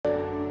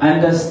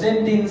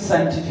Understanding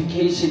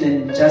sanctification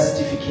and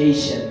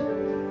justification.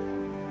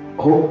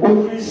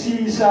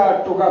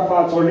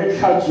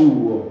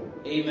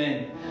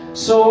 Amen.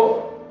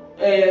 So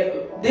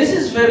this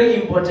is very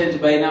important,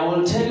 but I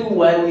will tell you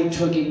why we're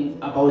talking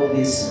about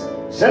this.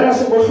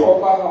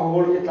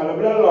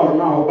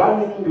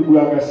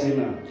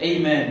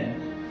 Amen.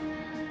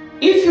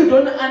 If you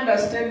don't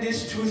understand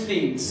these two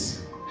things,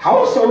 you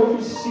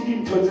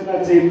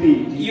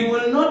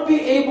will not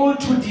be able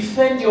to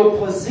defend your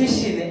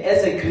position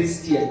as a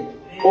Christian.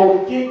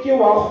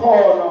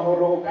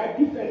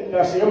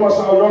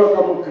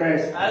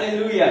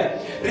 Hallelujah.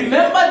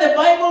 Remember, the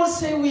Bible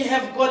says we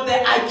have got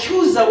the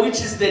accuser, which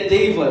is the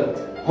devil.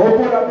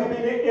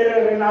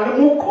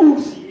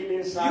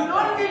 You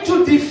don't need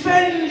to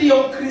defend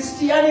your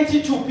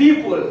Christianity to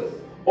people.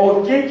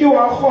 But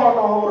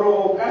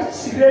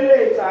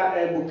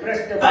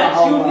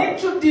you need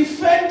to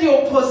defend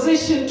your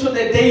position to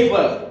the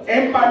devil.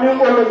 He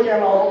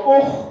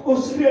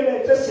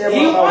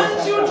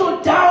wants you to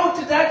doubt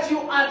that you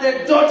are the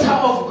daughter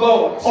of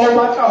God. He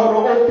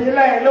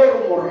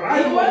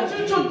wants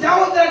you to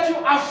doubt that you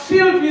are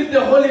filled with the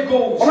Holy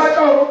Ghost. The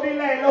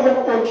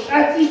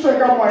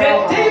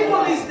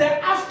devil is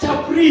the after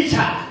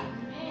preacher.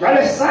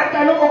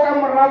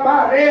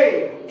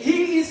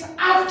 He is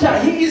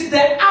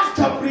the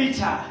after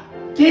preacher.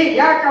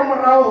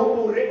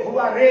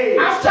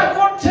 After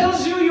God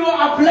tells you you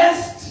are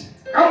blessed,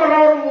 the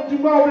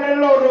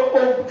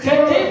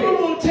devil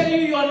will tell you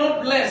you are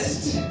not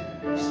blessed.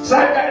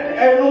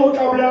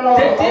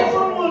 The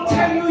devil will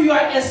tell you you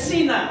are a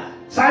sinner.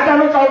 The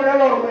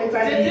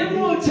devil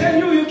will tell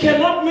you you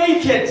cannot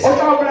make it.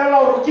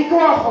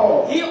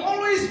 He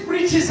always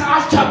preaches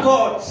after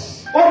God.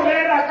 Even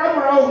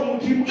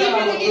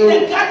in the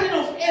Garden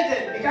of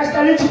Eden,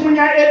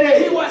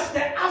 he was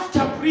the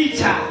after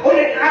preacher. So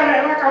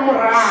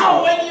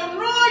when you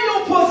know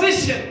your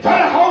position,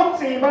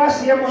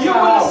 you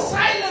will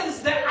silence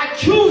the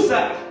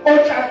accuser. And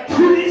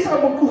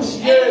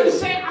you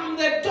say, I'm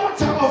the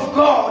daughter of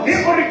God. I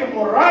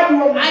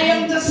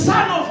am the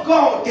son of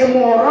God. I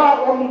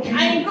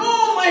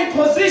know my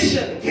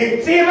position.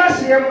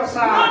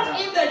 Not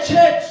in the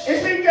church,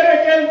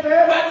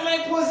 but my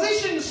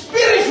position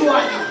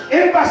spiritually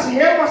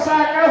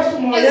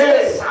as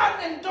the son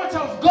and daughter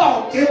of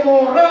God.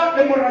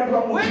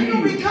 When you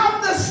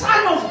become the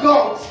son of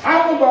God,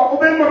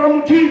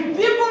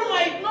 people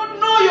might not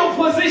know your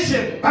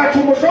position, but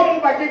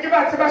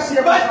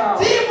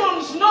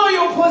demons know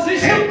your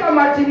position.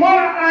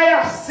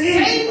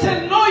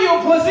 Satan know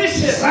your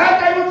position,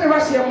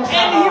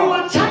 and he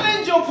will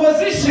challenge your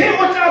position.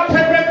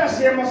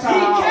 He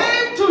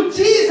came to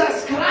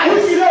Jesus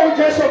Christ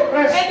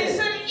and he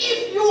said,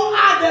 if you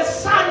are the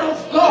son of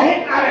God,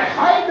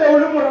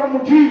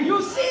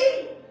 you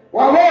see,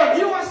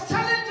 he was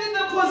challenging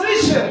the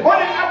position.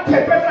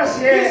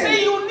 He said,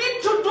 you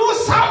need to do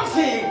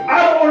something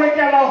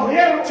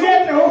to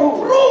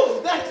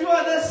prove that you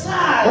are the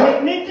son.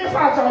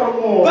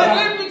 But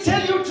let me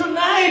tell you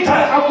tonight,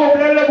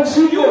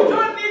 you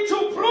don't need to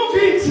prove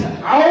it.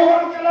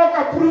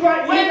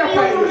 When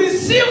you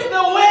receive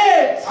the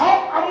word,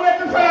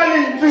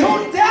 to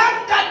them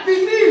that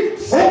believed,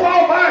 you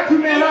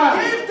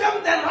gave them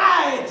the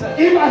right to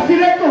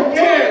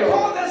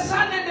call the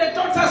son and the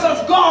daughters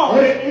of God.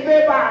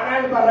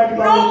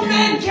 No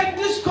man can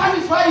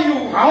disqualify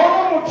you.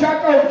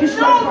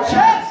 No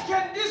church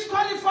can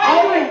disqualify you.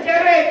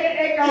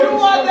 You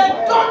are the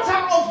daughter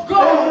of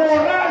God.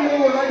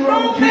 No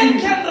man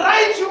can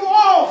write you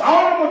off.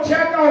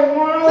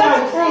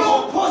 That's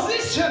your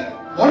position.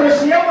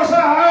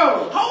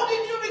 How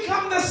did you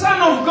become the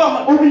son of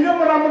God? You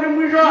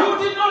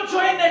did not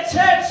join the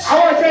church.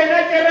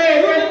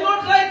 You did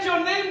not write your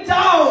name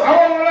down.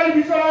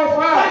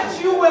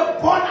 But you were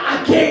born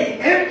again.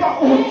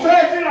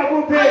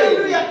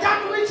 Hallelujah. That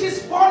which is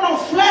born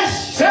of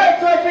flesh is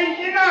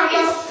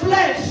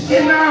flesh.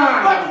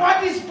 But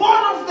what is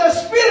born of the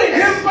Spirit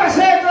is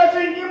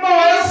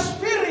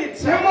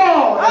spirit.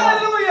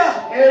 Hallelujah.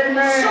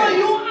 Amen. So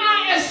you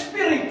are a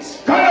spirit.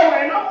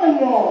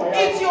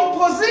 It's your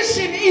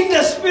position in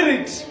the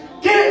Spirit.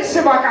 Is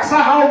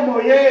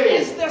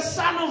the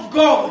Son of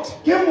God.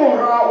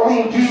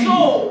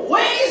 So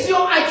where is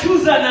your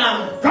accuser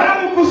now?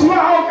 Where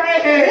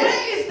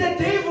is the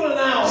devil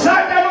now?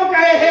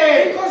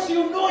 Because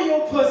you know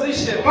your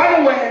position.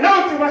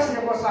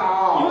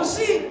 You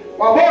see?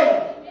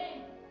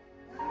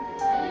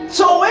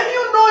 So when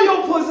you know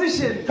your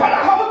position, you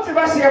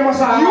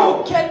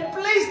can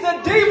place the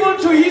devil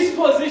to his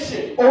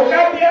position.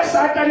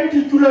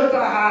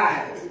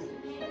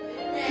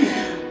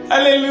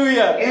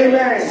 Hallelujah.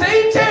 Amen.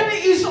 Satan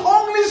is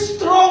only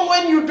strong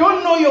when you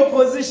don't know your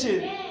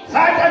position.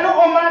 But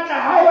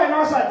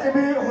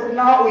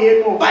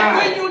when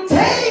you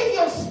take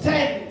your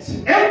stand,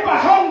 he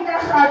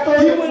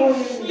will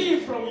flee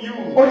from you.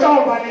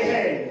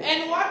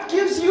 And what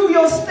gives you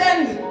your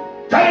stand is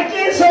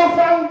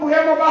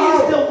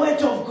the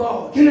word of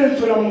God.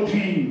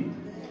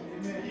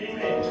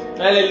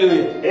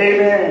 Hallelujah.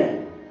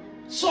 Amen.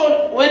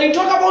 So when you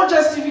talk about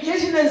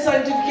justification and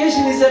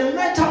sanctification, it's a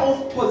matter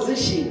of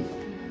position.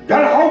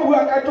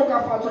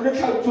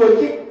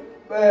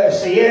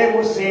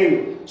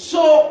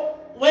 So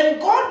when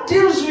God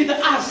deals with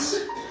us,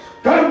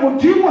 the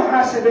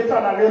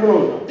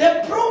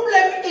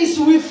problem is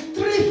with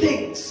three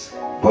things.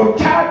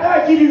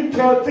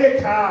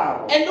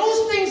 And those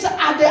things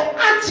are the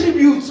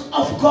attributes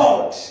of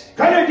God.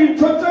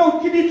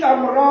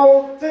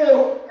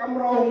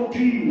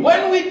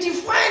 When we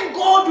define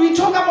God, we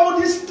talk about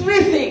these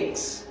three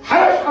things.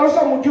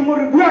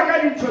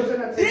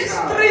 These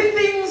three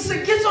things,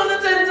 it's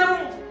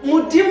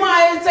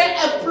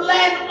a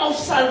plan of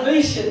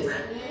salvation.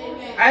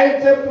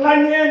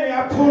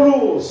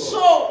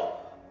 So,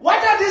 what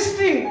are these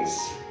things?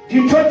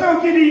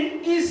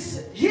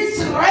 Is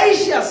His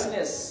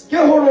righteousness.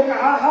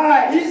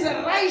 He's a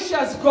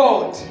righteous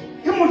God.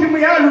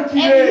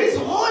 And His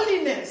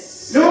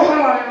holiness.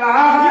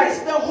 He is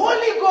the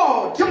holy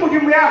God.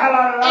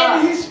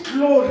 And His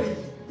glory.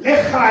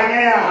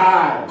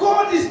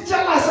 God is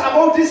jealous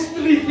about these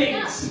three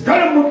things.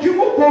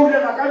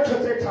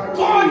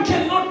 God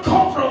cannot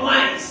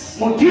compromise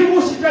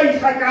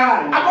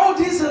about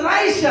His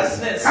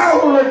righteousness,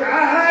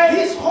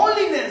 His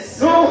holiness,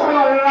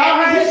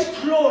 and His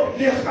glory.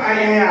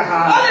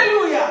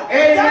 Hallelujah.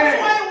 That's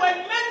why when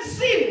men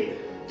sin,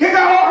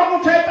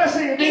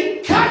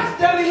 it cuts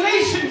the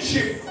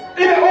relationship.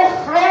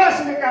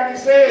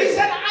 He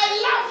said, I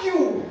love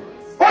you,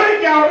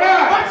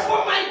 but for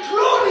my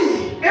glory,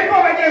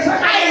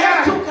 I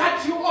have to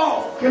cut you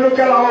off.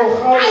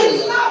 I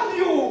love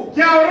you,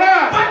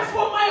 but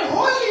for my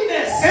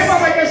holiness,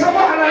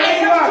 I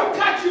have to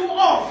cut you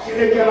off.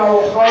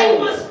 I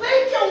must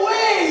make a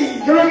way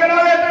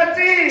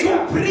to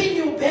bring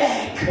you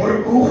back.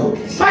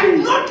 But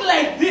not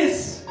like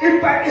this.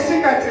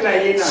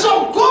 So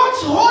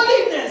God's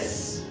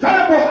holiness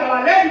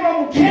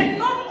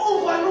cannot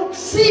overlook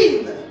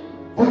sin.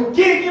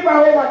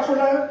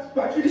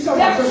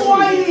 That's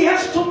why He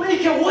has to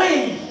make a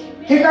way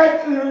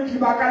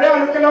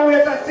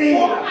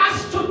for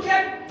us to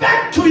get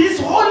back to His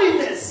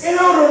holiness.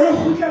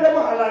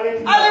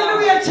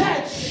 Hallelujah,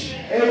 church.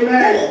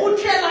 Amen.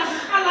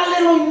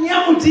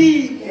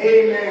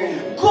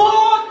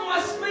 God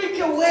must make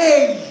a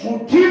way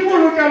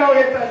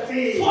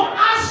for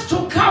us to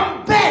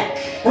come back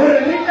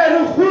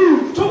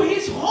to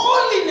His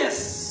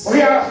holiness.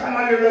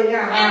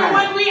 And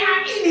when we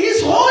are in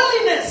His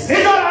holiness,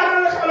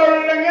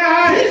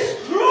 His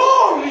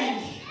glory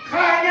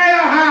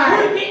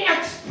will be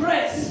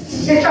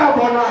expressed.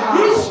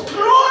 His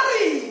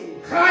glory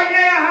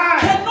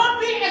cannot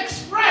be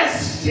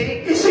expressed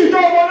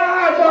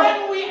when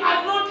we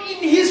are not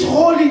in His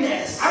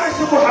holiness.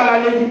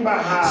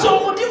 So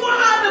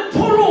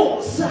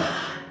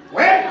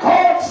when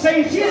God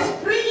says He's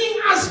bringing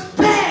us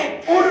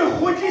back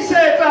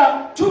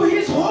to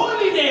His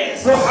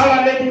holiness,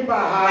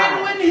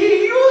 and when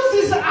He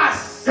uses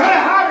us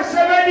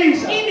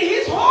in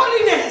His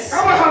holiness,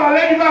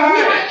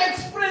 we are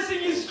expressing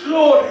His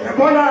glory.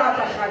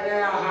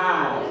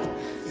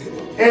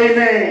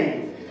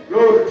 Amen.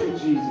 Glory to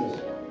Jesus.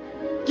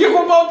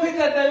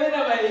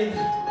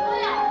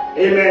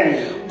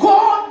 Amen.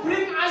 God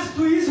bring us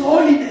to His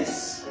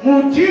holiness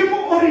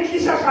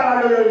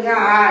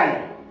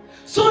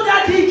so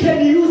that He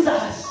can use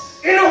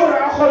us.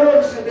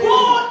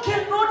 God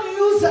cannot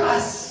use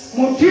us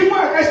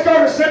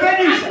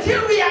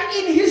until we are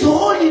in His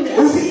holiness.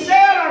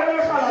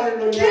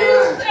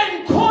 Gifts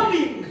and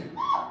calling,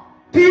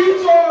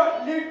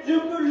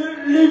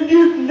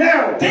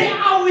 they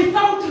are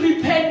without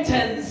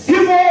repentance.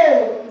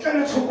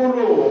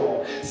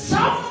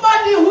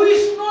 Somebody who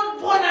is not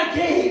born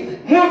again,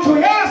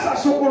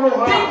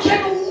 they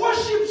can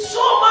worship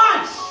so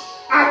much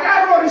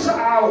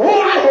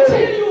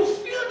until you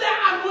feel the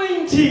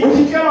anointing,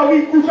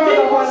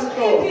 because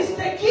it is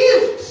the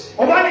gift.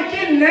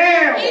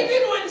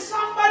 Even when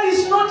somebody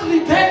is not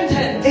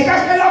repentant,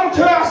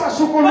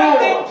 but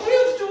the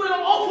gift will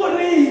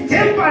operate.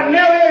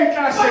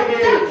 But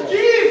that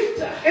gift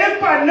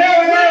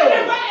will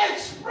never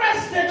express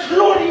the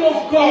glory of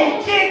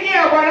God.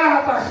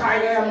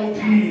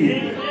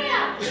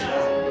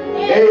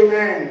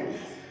 Amen.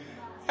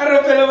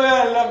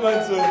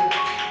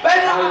 But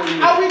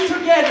are we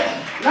together?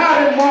 Not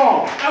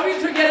anymore. Are we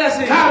together?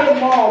 Not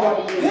anymore.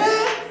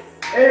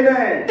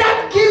 Amen.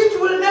 That gift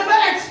will never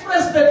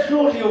express the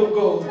glory of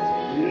God.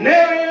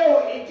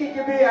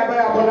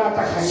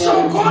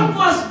 So God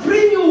must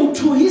bring you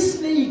to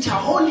His nature,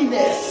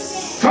 holiness.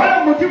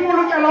 And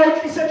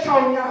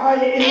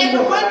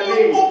when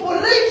you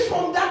operate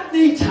from that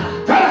nature,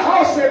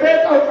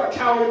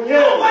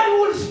 nobody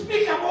will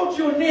speak about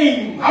your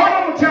name.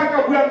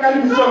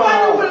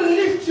 Nobody will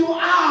lift you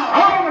up.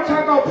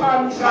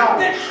 But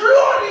the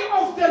glory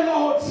of the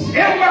Lord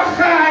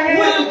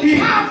will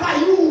cover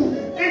you.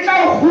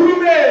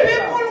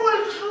 People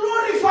will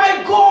glorify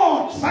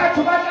God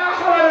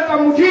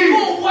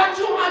for what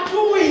you are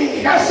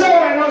doing.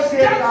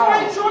 That's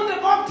why John the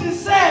Baptist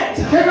said,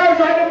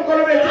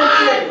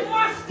 I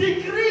must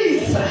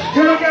decrease,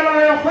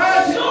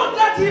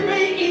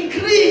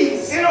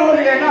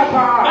 yena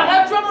pha.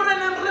 Baratwa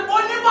morena re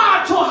bone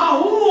batho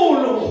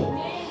haholo.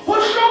 Ho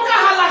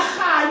hlokahala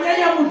kganya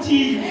ya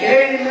Modimo.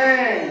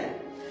 Amen.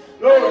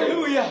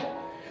 Hallelujah.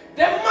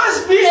 There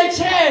must be a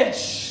church.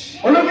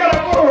 There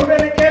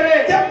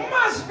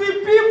must be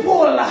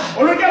people that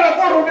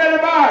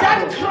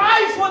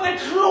cry for the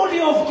glory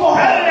of God.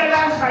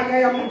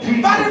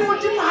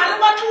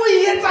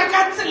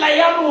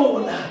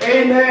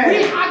 Amen.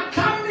 We are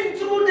coming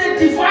through the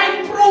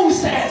divine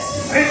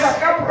process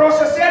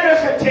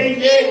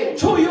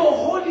into your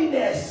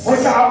holiness.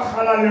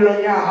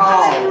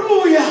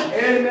 Hallelujah.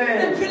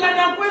 Amen.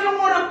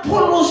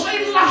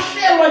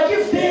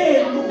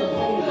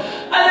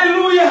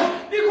 Hallelujah.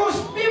 Because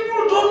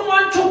people don't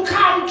want to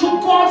come to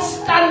God's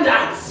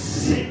standards.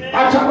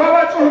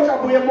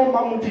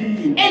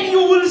 And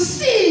you will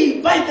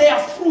see by their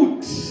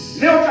fruit.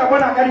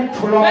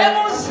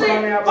 Bible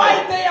says,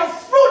 by their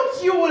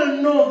fruit you will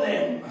know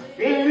them.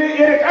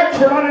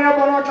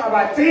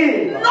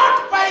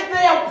 Not by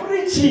their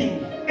preaching.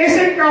 Not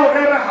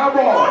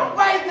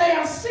by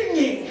their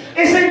singing.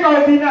 But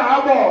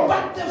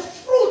the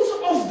fruits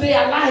of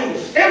their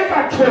life.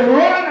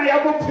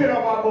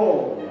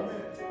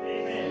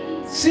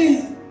 See,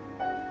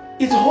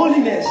 it's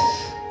holiness.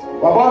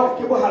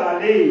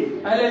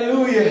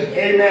 Hallelujah.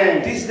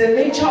 Amen. This is the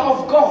nature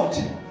of God.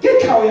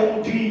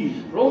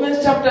 Romans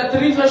chapter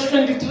 3 verse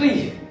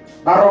 23.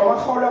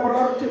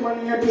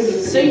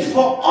 Say,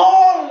 for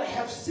all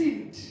have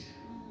sinned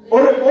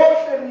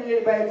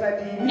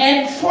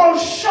and fall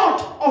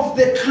short of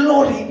the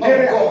glory of God.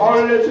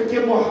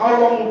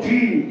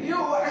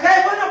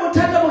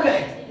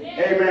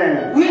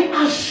 Amen. We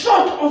are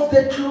short of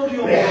the glory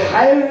of God.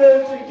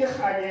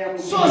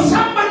 So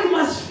somebody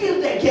must fill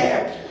the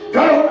gap.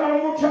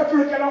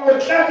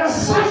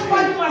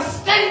 Somebody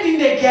must stand in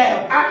the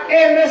gap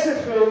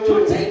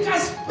to take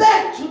us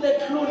back to the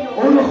glory of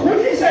God.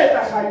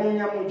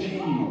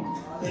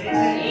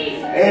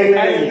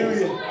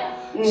 Hallelujah.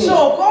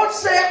 So God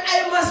said,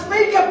 I must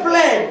make a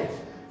plan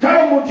to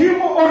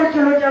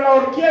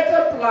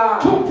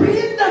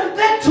bring them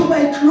back to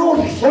my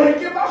glory.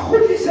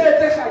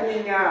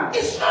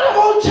 It's not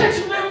about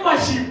church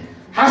membership.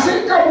 It's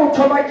not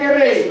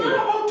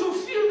about to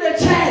fill the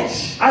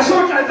church. It's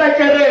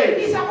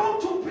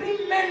about to bring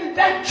men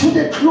back to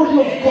the glory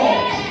of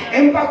God.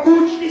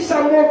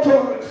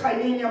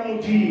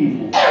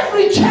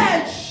 Every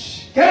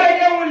church,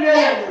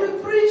 every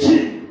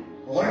preaching,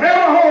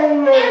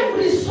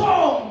 every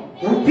song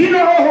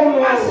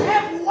must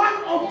have one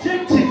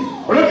objective.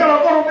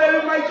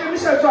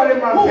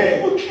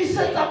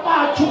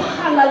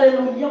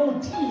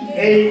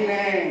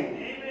 Amen.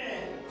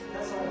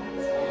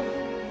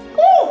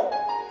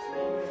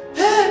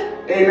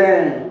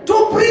 Amen.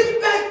 To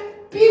bring back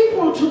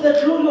people to the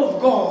glory of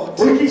God.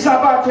 My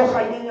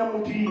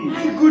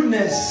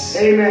goodness.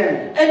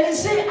 Amen. And he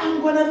said, I'm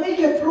going to make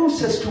a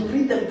process to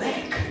bring them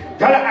back.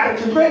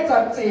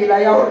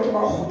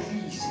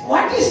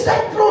 What is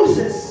that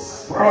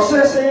process?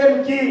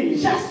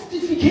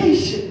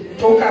 Justification,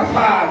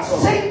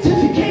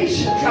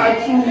 sanctification, and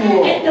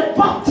the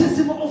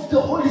baptism of the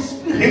Holy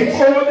Spirit.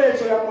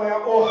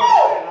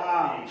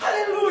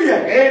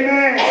 Hallelujah.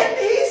 Amen. And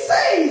he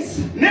says,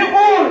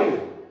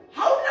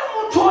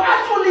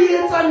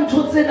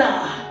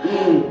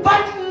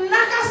 but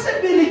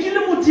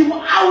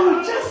I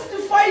will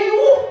justify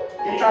you.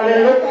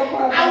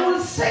 I will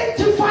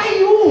sanctify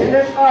you. I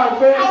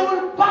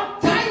will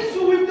baptize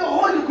you with the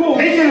Holy Ghost.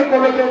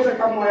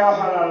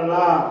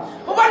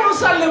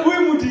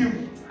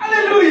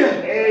 Hallelujah.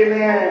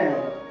 Amen.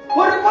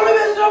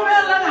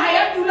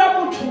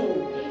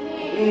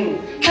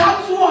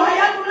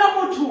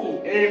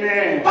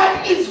 Amen. But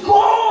it's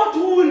God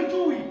who will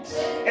do it.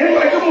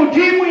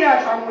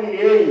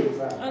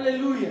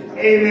 Hallelujah.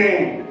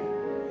 Amen.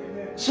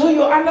 So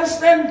you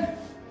understand?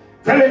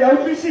 Amen.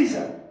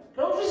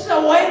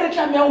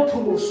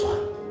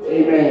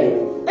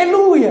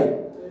 Hallelujah.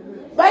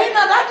 By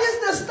now, that is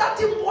the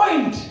starting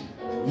point.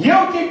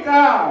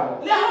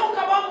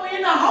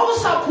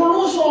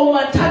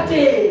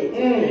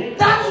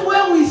 That's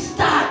where we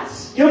start.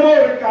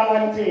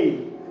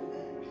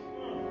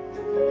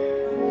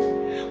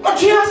 But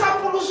he has a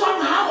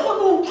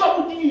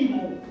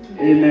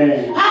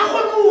Amen.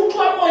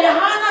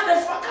 The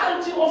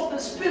faculty of the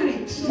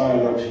Spirit. My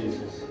Lord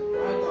Jesus.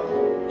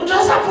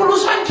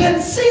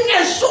 Can sing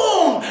a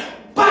song,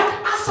 but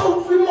as a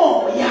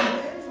more, yeah.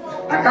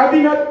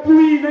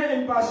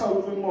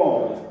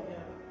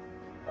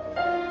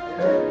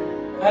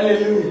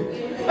 Hallelujah.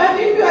 But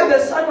if you are the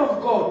Son of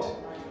God,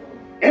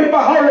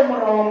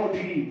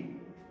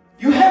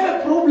 you have a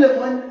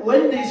problem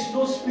when there is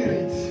no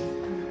Spirit.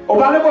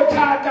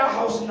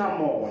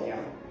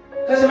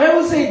 Because the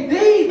Bible says,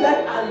 they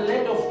that are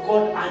led of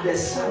God are the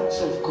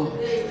sons of God.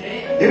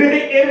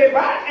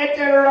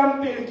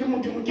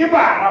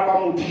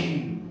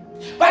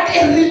 But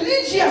a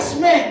religious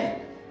man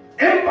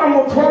can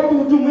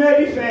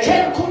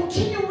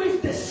continue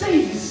with the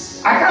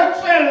service,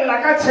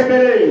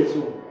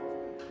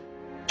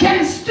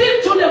 can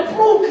stick to the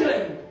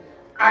program,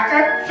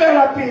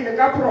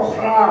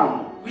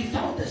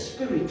 without the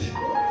Spirit.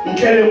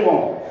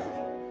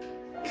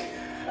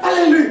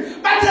 Hallelujah.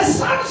 But the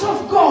sons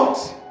of God,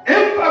 they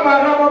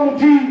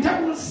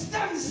will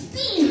stand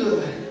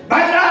still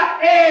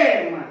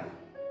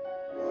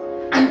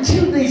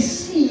until they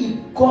see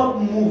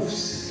God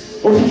moves.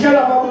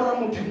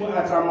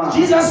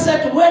 Jesus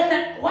said,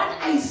 what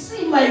I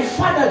see my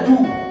Father do,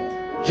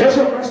 that's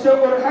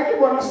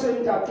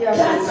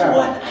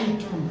what I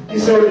do.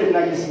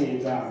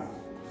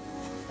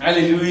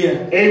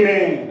 Hallelujah.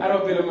 Amen. I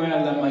don't believe my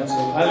Hallelujah.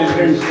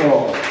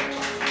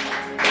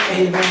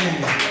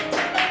 Amen.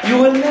 You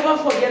will never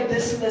forget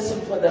this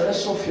lesson for the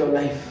rest of your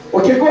life.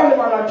 Let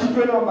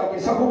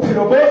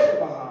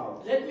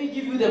me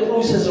give you the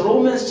process.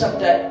 Romans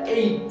chapter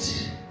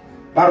 8,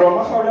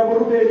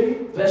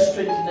 verse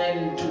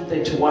 29 to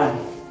 31.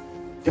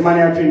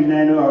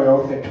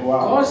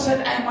 God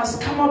said, I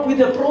must come up with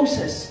a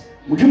process.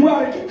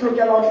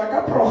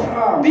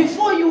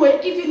 Before you were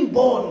even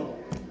born,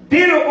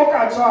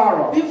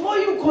 before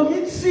you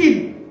commit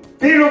sin,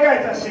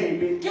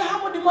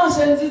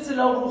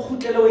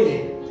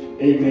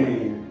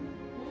 Amen.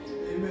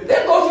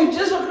 Thank God for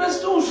Jesus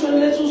Christ.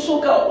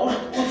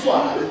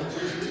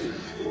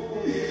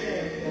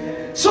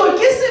 So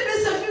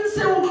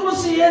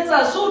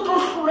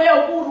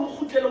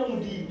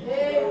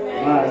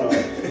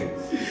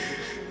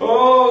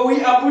oh,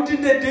 we are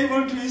putting the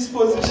devil to his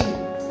position.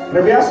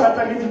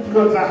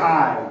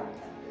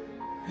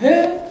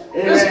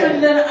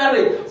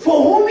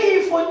 For whom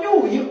he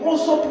foreknew, he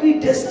also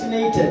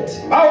predestinated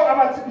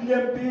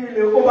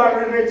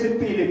to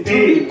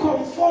be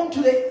conformed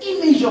to the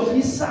image of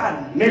his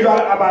Son,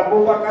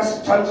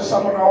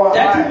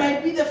 that he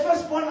might be the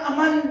firstborn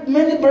among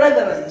many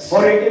brethren.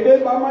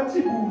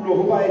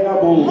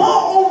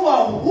 Moreover,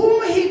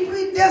 whom he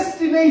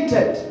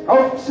predestinated,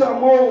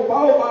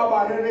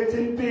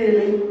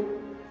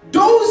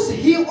 those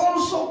he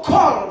also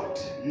called.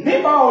 You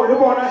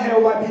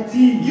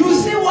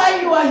see why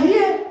you are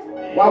here?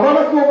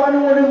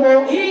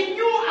 He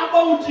knew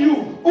about you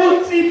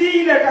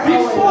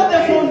before the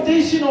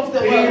foundation of the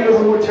world.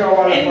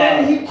 And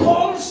then he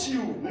calls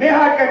you.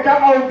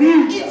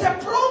 It's a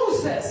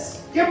process.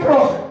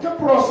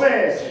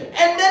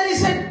 And then he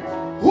said,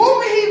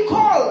 whom he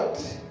called,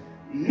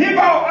 he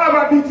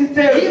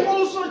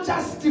also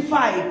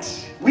justified.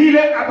 And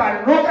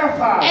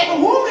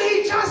whom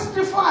he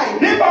justified,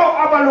 he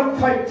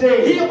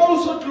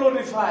also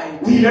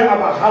glorified.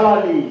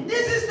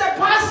 This is the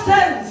past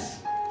tense.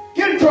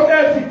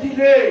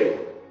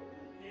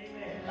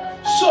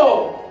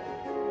 So,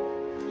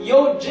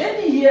 your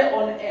journey here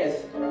on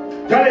earth,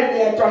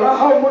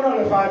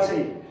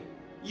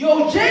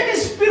 your journey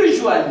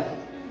spiritually,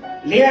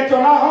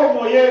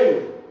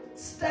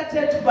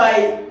 started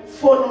by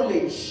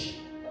foreknowledge.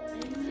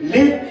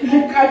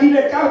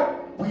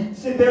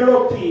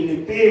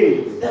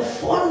 The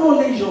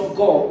foreknowledge of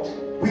God.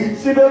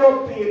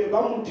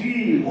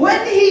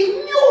 When he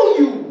knew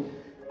you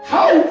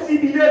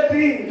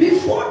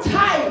before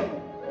time,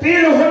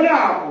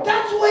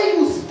 that's where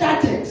you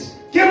started.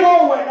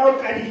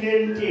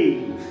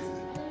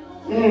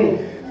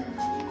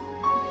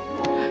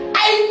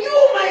 I knew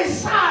my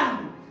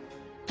son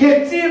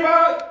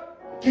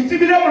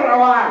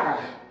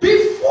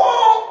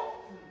before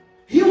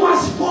he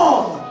was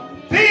born.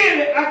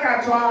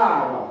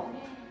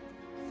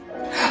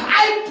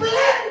 I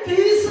planned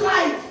his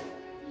life.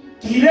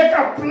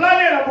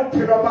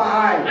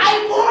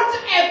 I bought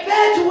a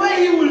bed where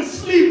he will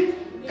sleep.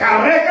 He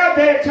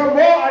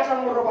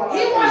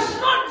was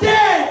not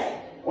there.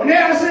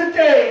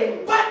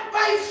 But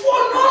by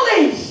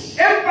foreknowledge,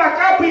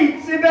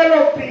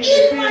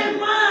 in my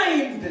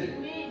mind,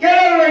 he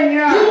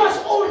was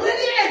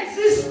already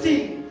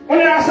existing.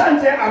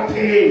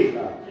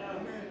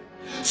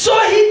 So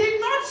he did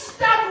not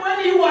start when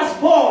he was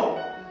born.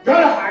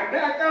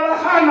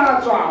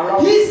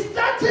 He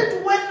started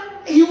when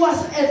he was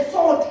a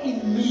thought in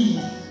me.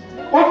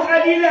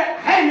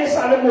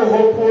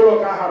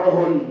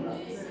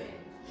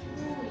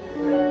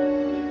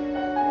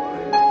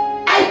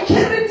 I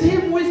carried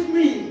him with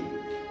me.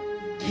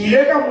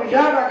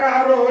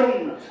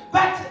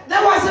 But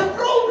there was a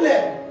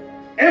problem.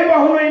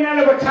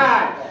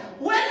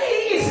 When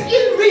he is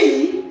in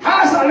me,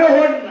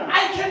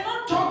 I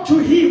cannot talk to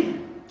him.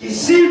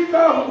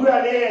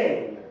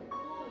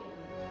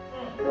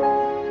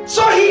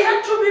 So he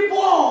had to be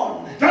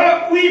born, so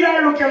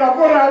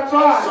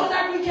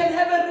that we can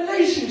have a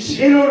relationship.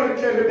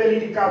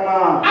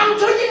 I'm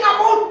talking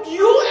about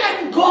you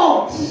and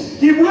God.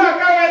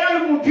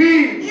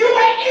 You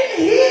were in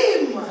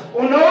him,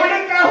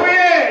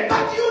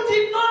 but you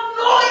did not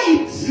know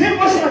it.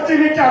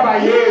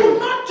 You could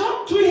not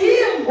talk to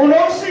him.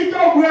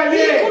 He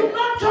could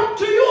not talk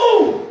to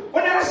you.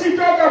 But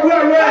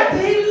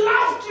he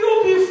loved you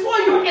before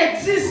you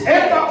existed.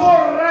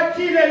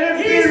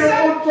 He said,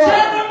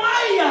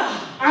 Jeremiah,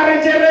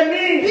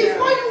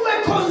 before you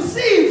were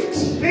conceived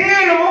in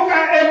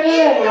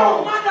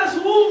your mother's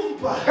womb,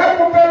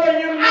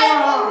 I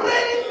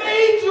already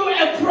made you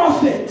a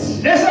prophet.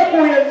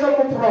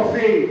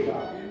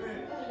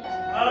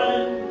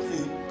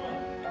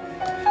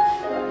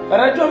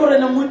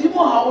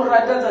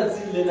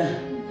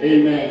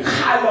 Amen.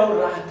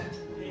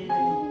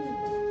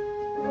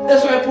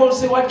 That's why Paul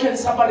said, what can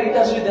separate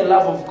us with the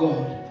love of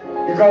God?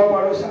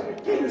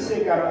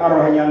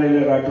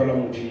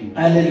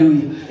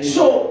 Hallelujah.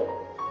 So,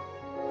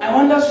 I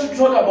want us to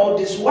talk about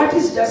this. What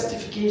is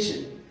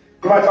justification?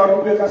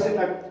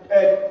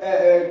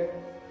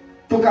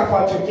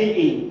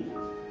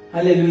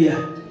 Hallelujah.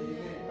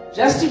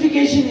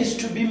 Justification is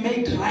to be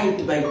made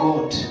right by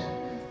God.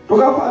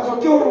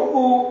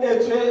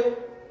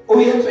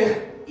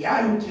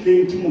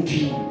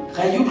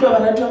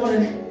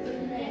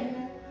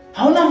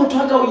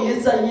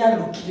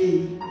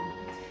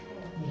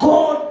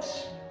 God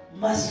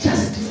must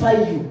justify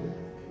you.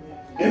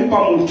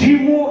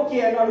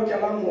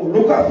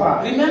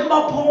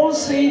 Remember Paul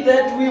said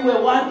that we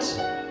were what?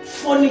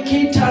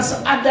 Fornicators,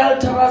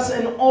 adulterers,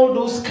 and all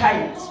those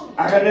kinds.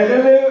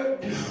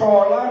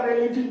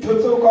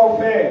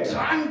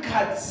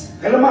 Drunkards.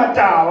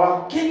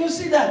 Can you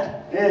see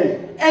that?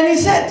 And he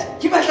said,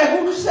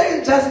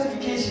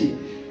 justification.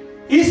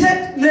 He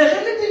said,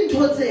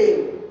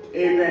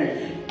 Amen.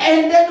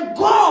 And then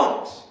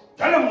God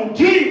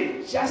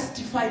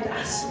justified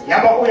us.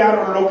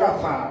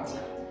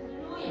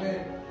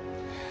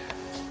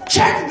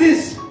 Check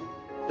this.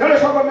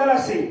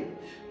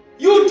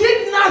 You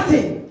did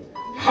nothing.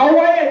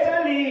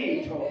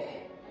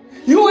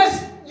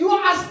 You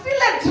are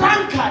still a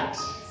drunkard.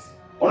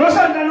 You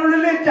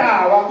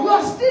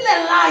are still a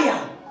liar.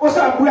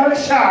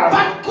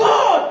 But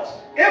God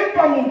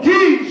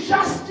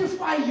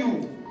justify you.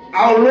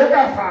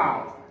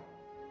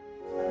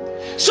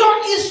 So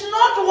it's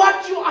not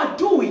what you are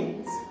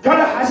doing,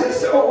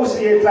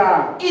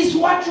 it's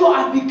what you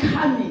are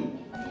becoming.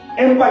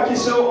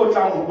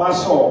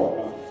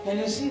 Can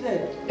you see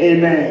that?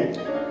 Amen.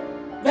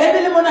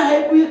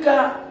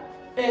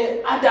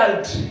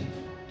 Adultery.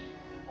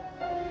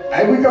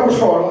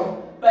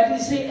 But he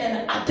say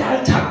an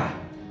adulterer.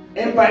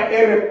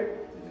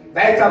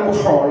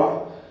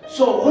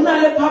 So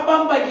unale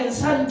papam bakeng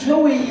sa ntwe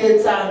we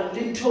etsang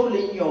le ntho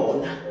le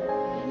yona.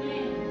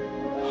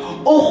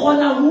 O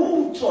khona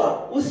ho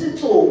tswa o se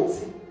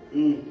tsotsi.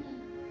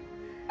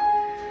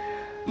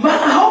 Ma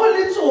ha o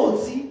le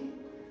tsotsi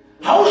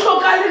ha o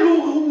hlokale le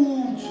ho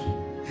utswe.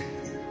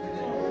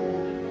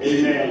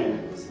 Amen.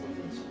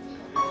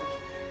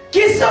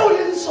 Ke se o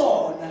le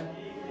sona.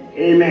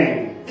 Amen.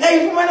 Ga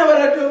ifumana ba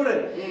ratwa hore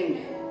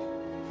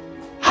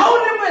ha o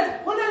le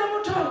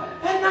motho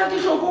ena ke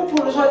hloko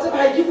pholo so tse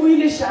ba ke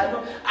buile shano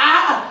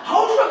ha o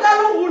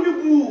hlokale ho le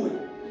bue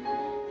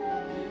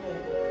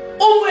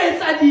o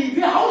etsa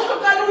dibe ha o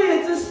hlokale ho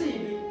etsa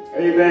sebe.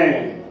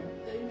 Amen.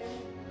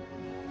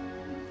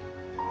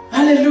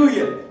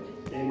 Hallelujah.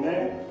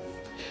 Amen.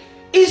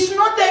 It's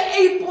not the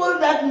apple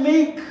that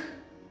make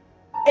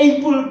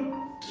apple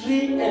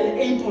tree an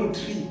apple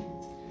tree,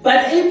 but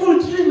apple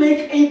tree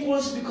make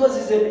apples because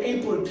it's an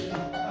apple tree.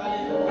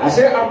 I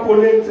say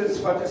apple is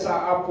what is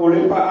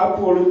apple, but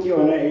apple is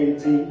on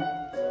anything.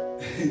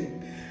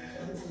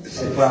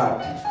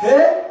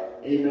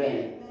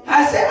 Amen.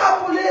 I say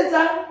apple is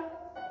a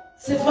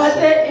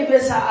sefate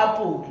ibesa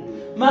apple.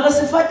 Mara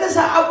sefate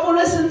sa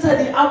apple since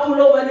the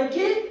apple over the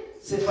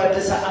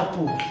sefate sa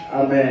apple.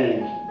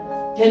 Amen.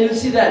 Can you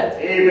see that?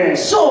 Amen.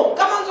 So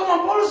come on,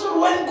 Paul said,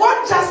 when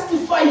God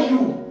justify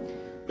you,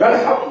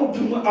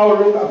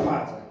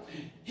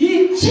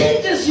 He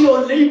changes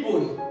your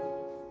label.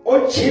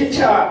 He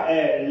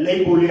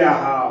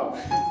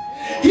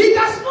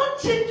does not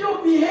change your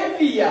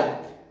behavior.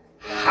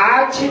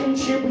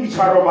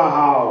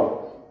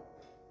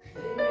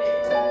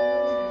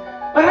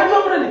 But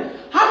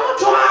how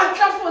much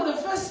for the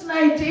first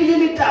night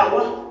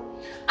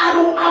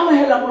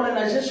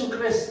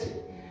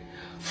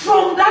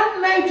from that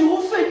night you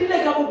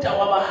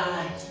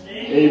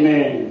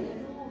Amen.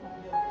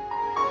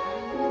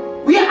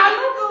 We are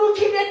not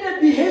looking at the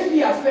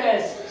behavior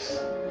first,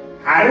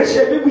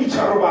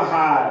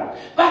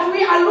 but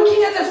we are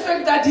looking at the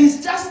fact that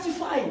he's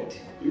justified.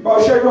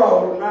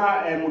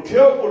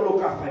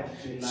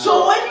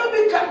 So when you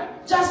become,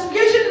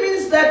 justification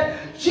means that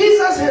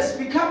Jesus has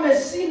become a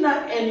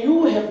sinner and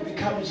you have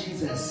become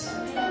Jesus.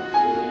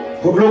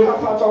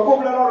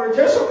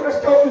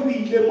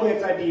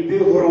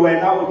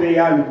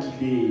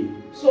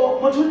 So,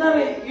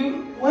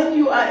 when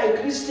you are a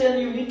Christian,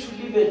 you need to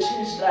live a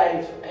changed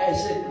life. I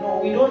said, no,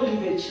 we don't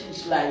live a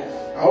changed life.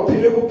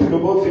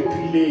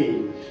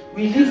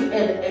 We live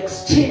an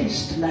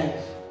exchanged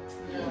life.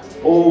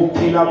 You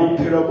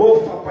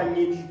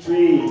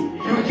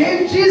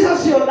gave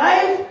Jesus your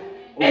life,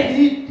 and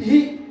he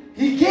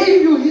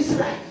gave you his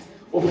life.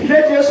 When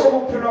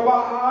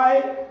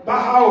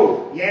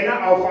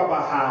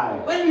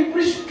we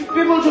preach to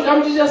people to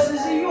come to Jesus, they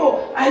say,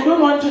 yo, I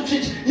don't want to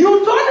change.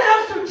 You don't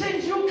have to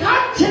change. You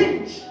can't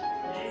change.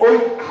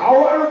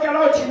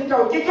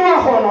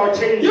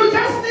 You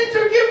just need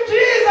to give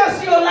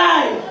Jesus your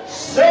life.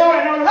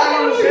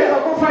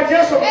 Hallelujah.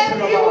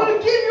 And he will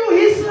give you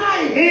his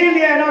life.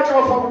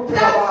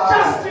 That's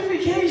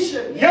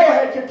justification.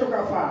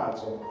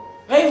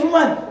 Hey,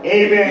 woman.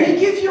 Amen. He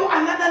gives you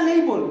another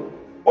label.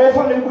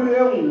 Ofa lebolo e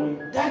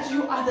nngwe. That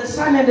you are the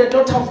son and the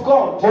daughter of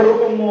God. Gore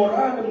o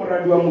mora le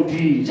moradi wa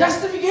Modimo.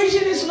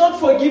 Justification is not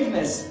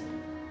forgiveness.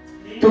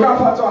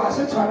 Tokafatso ha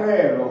se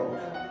tshwarelo.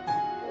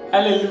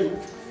 Hallelujah.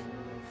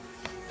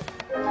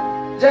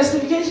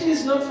 Justification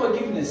is not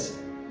forgiveness.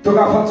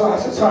 Tokafatso ha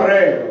se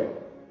tshwarelo.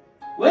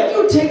 When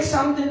you take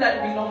something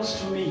that belongs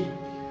to me,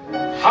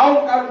 Ha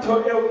o ka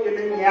ntho eo e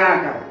leng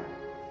ya ka,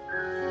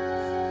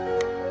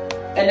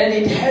 and then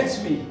it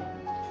hurts me,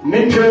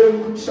 mme ntho eo e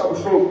nkutlwisa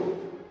bohloko,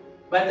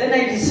 but then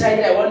I decide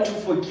I want to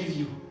forgive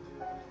you,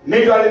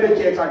 mme jwale be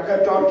ke etsa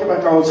qeto ya hore ke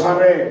batla ho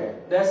tshwarela.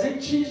 does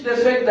it change the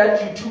fact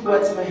that you took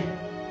what's mine?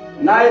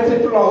 Na e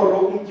fetola hore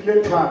o nkile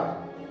ntho ya ka?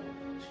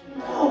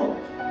 No.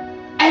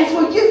 I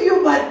forgive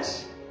you,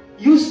 but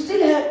you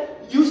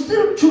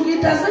still took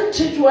it. Doesn't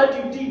change what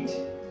you did.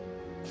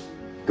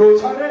 Ke o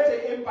tshwaretse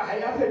empa ha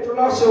ya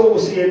fetola seo o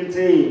se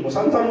entseng, o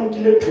santsane o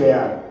nkile ntho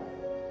ya ka.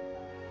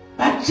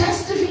 But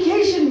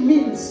justification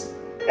means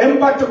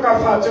Empa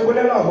tokafatso e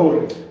bolela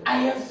hore I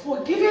have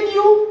forgiven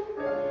you,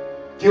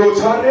 ke o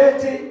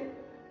tshwaretse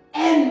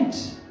and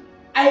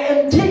I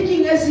am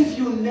taking as if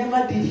you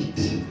never did it.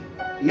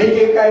 mme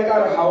ke nka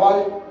ekare ha wa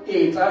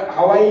e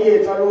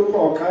etsa le ho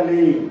tloka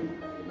le.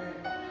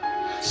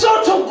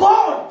 So to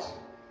God,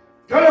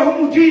 Jwale ho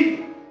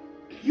Modimo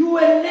you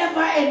were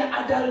never an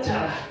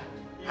adulterer.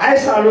 ha e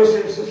sa lo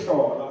se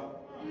hlola,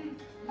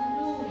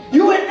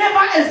 You were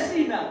never a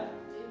sinner.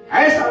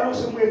 ha e sa lo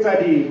se mo etsa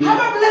ding. Ha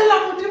ba bolella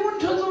Modimo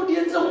ntho tseo di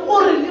entseng o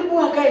re le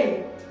bua ka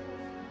eng?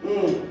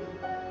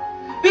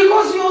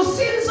 Because your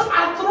sins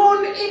are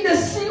thrown in the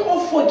sea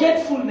of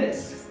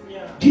forgetfulness.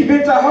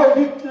 Dibe tsa hao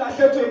di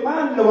lahletswe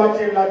mane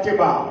lewatleng la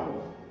tebalo.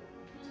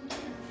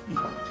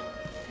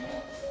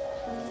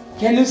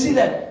 Can you see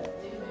that?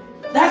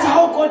 That's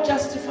how God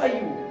justifies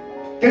you.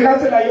 Ke ka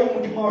tsela eo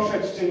Modimo a o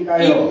hlaloseditseng ka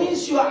It yona.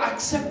 means you are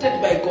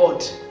accepted by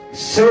God.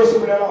 Seo se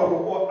bolela hore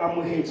o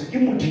amohetswe ke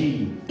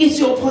Modimo. It's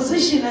your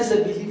position as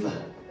a believer.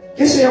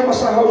 Ke seemo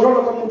sa hao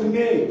jwalo ka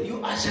modumedi. You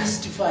are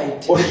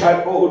justified. O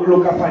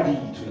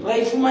lokafaditswe.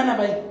 Right, Fumana,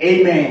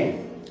 Amen.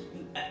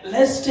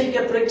 let's take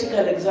a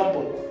practical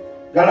example.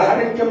 Jwale ha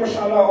re nke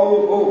mohlala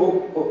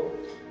o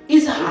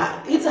It's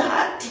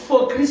hard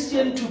for a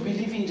Christian to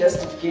believe in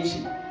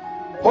justification.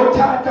 ho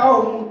thata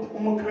ho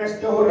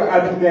mokreste hore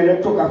a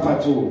dumele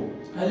tokafatsong.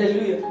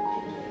 Hallelujah.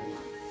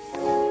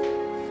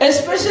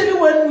 Especially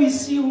when we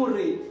see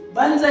hore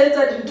banza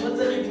etsa dintho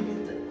tse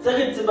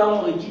re tsebang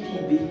hore ke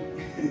dibe.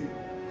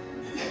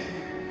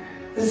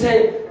 He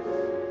said,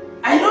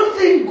 I don't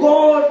think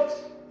God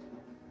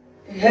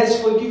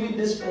has forgiven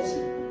this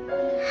person.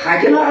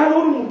 Ha ke nahane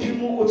hore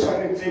Modimo o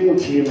tshwaretse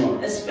motho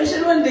enwa.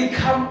 Especially when they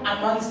come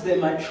amongst the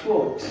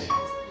matured.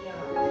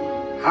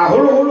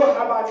 Haholoholo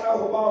ha ba tla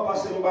ho bao ba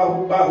seng ba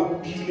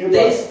hodile.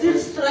 They're still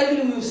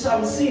struggling with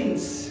some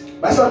sins.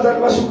 Ba santsane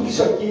ba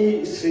sokodiswa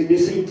ke sebe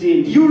se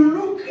itseng. You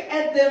look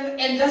at them,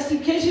 and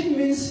justification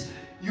means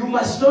you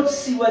must not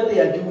see what they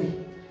are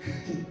doing.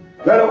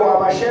 Jwale o a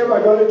ba sheba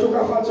jwale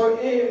tokafatso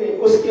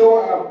o se ke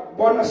wa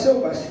bona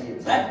seo ba se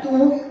etsa. But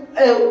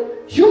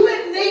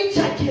human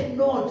nature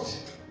cannot.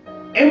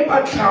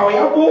 Empa tlhaho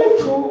ya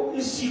botho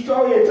e sitwa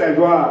ho etsa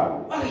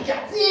jwalo.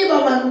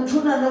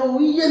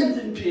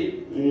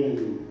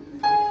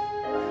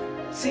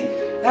 See,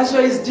 that's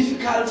why it's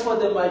difficult for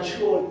the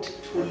matured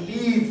to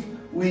live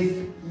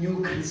with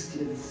new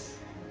Christians.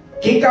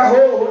 Ke ka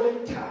ho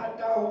le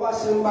thata ho ba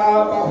seng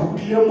ba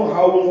hodile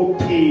mohaong ho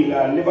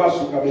phela le ba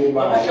soka be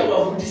ba.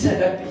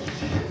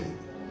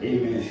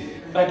 Amen.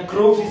 But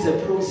growth is a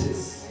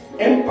process.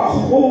 Empa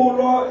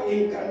holo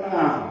e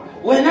kana.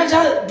 When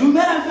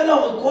dumela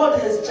fela God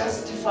has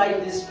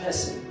justified this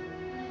person.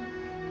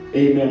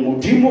 Amen.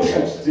 Modimo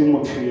shatsitse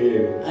motho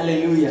eo.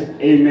 Hallelujah.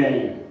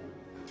 Amen.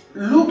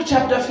 Luke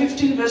chapter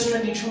 15 verse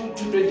 22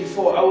 to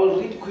 24. I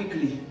will read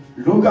quickly.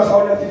 Luka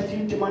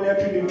 15 timane ya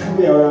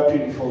 22 ya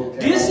 24.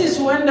 This is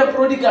when the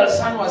prodigal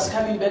son was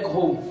coming back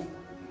home.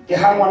 Ke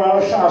ha ngwana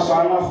lo hlaso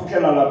ana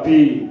khutlela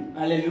lapeng.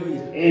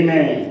 Hallelujah.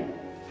 Amen.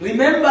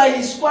 Remember,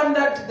 he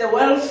squandered the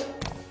wealth.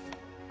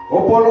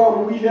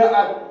 Hopolo o ile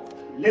a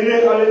le le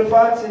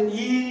lefatshe.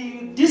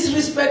 He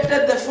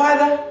disrespected the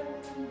father.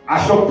 A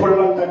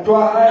hlompholla ntate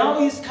wa hae. Now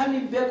he's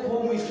coming back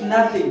home with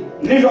nothing.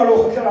 Le jwalo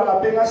khutlela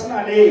lapeng a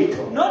sena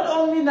letho. Not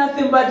only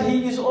nothing, but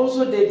he is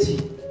also dirty.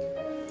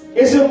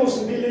 Ese mo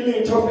se le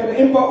letho fela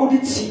empa o di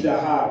tshila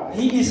hape.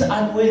 He is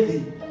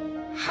unworthy.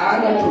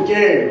 Hana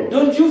tokelo.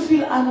 Don't you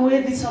feel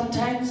unworthy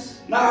sometimes?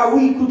 Na o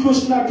ikutlwa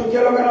sena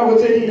tokelo ka nako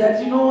tse ding.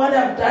 That you know what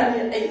I've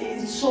done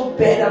is so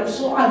bad, I'm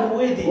so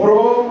unworthy.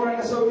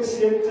 That's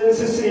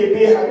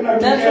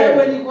why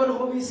when he got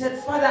home he said,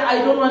 Father, I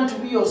don't want to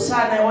be your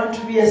son, I want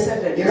to be a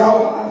servant.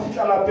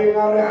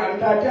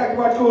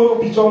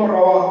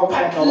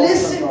 But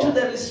listen to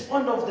the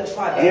response of the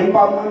father.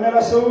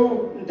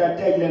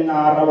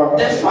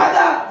 The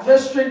father,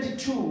 verse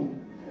 22.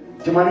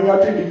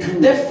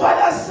 The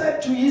father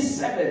said to his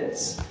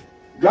servants,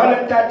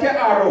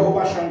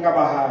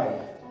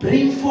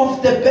 bring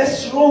forth the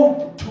best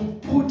robe to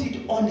put it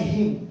on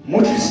him,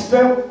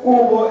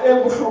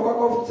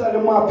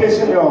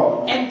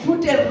 and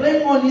put a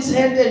ring on his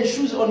hand and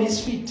shoes on his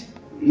feet.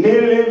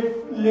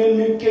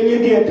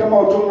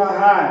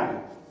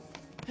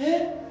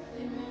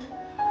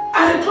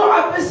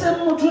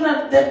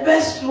 The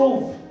best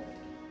robe.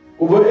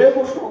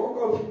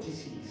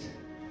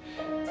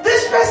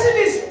 This person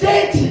is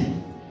dirty.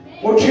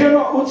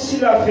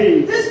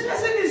 This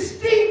person is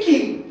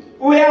stinking.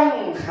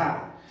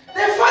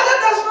 The father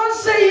does not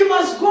say he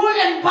must go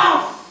and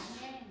bath,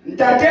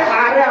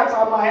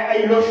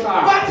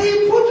 but he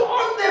put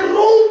on the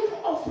robe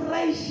of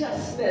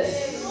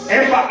righteousness.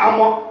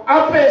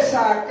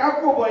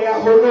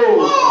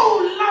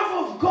 Oh, love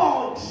of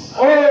God.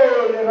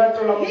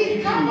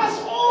 He covers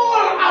all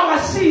our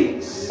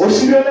sins.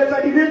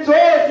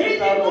 He did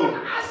not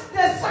ask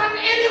the son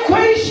any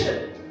question,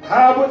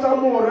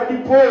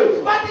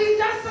 but he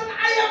just said,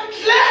 I am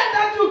glad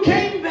that you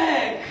came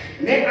back.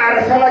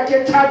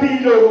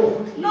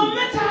 No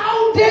matter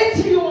how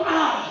dirty you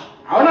are,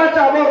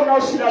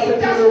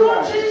 it does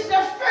not change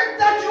the fact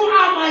that you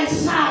are my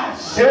son.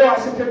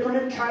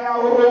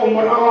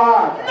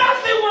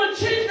 Nothing will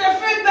change the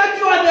fact that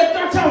you are the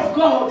daughter of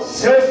God.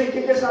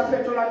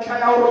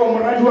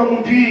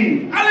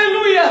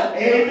 Hallelujah.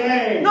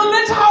 Amen. No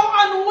matter how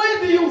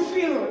unworthy you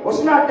feel.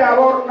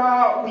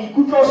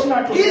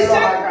 He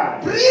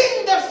said,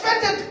 bring the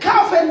fatted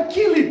calf and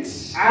kill it.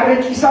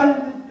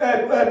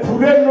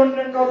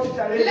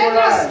 Let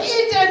us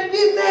eat and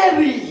be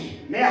merry.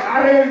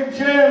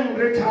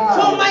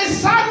 For my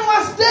son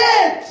was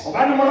dead,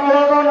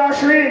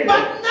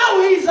 but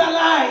now he is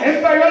alive.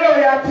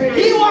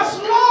 He was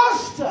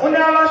lost,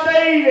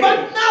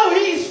 but now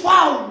he is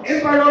found.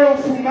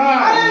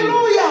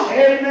 Hallelujah.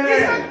 Amen. He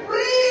said,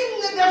 bring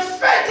the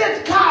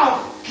fatted calf.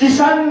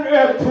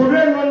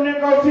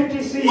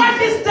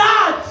 What is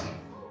that?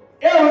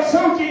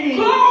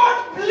 God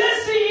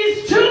blessing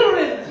his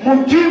children.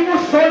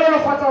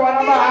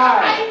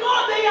 I know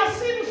they are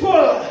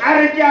sinful.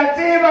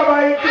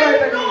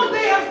 I know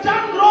they have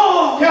done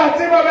wrong.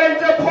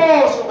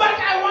 But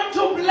I want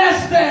to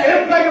bless them.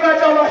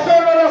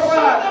 So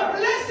the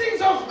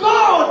blessings of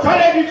God,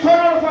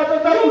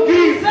 you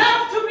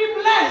deserve to be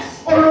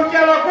blessed.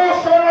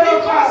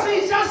 Because he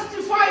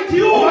justified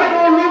you.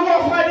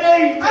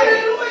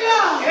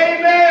 Hallelujah.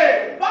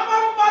 Amen. Baba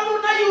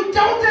Baluna, you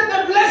doubted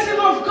the blessing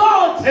of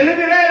God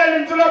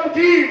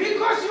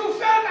because you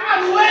felt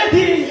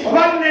unworthy.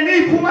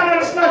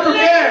 Let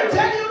me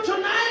tell you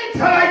tonight,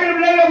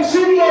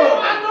 you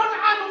are not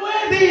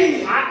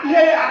unworthy.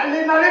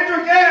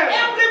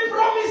 Every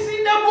promise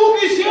in the book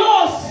is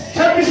yours.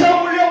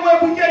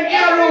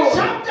 Every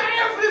chapter,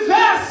 every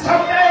verse.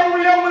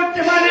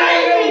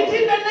 Claim it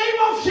in the name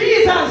of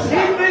Jesus.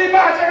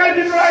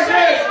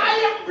 Say, I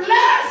am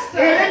blessed.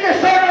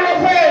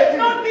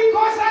 Not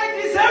because I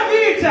deserve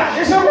it.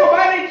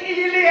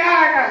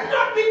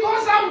 Not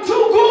because I'm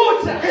too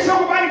good.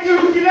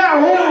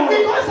 Not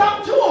because I'm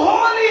too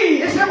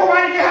holy.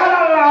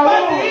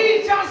 But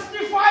he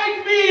justified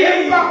me.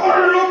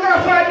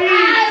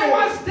 I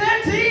was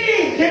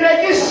dirty.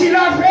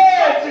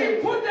 But he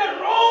put the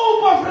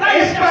robe of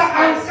righteousness.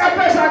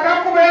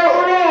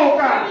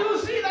 Can you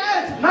see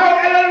that?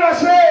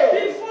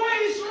 Before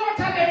he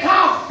slaughtered the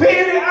calf,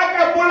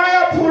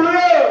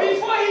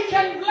 before he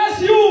can bless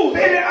you,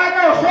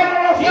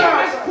 he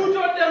must put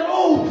on the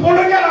robe.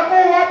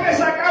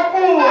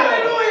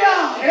 Hallelujah.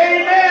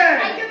 Amen.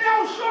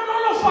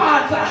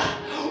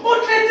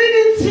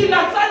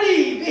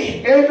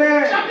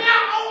 Amen.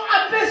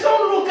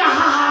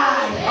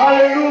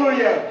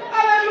 Hallelujah.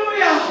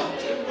 Hallelujah.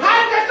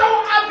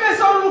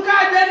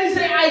 Then he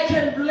say, I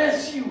can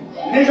bless you.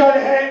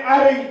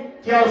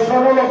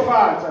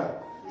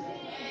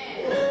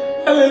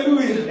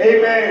 Hallelujah.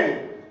 Amen.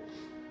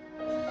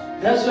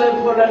 That's why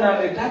Paul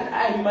and that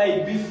I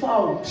might be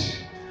found.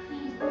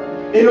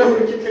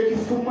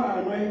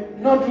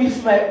 Not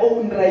with my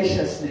own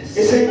righteousness,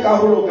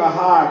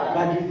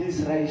 but with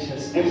his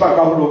righteousness.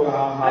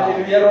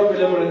 Hallelujah.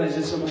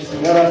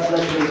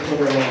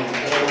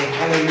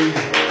 Hallelujah.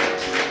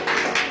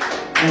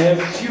 I have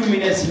a few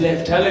minutes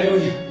left.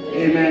 Hallelujah.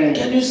 Amen.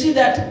 Can you see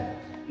that?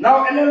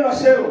 Now,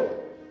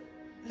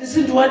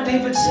 listen to what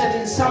David said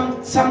in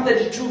Psalm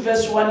 32,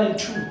 verse 1 and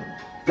 2.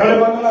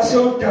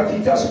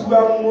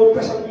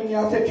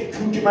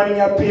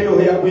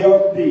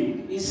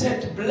 He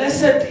said,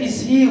 blessed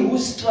is he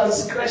whose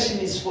transgression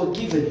is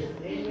forgiven,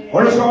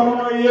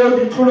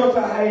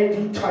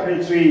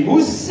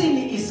 whose sin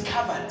is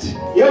covered.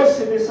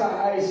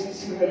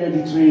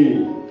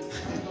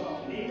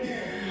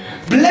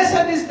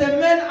 Blessed is the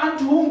man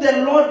unto whom the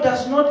Lord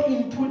does not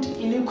impute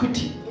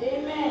iniquity.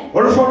 Amen.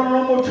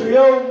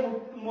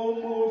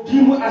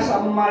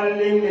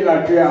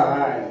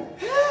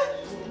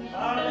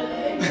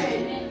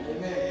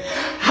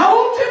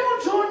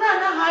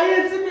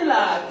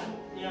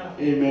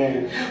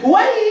 Amen.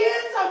 Why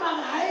is a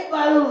high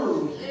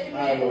value?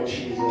 My Lord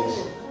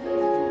Jesus.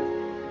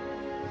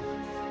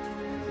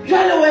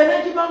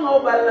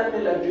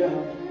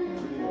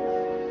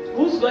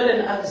 Who's got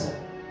an answer?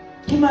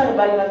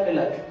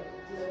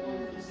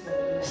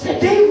 It's the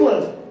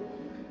devil.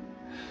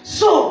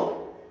 So,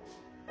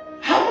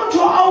 how much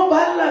au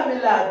balla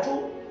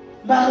melato?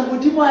 Mara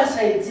modimo a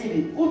sa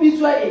etsebe. O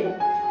bitswa eng?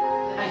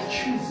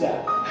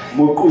 Accuser.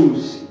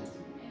 Mokusi.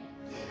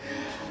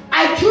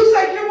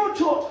 Accuser ke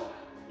motho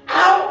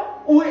a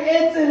o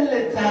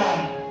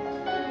etseletsang.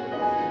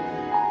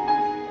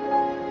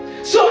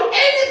 So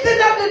anything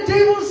that the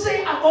devil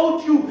say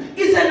about you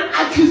is an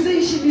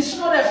accusation, it's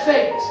not a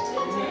fact.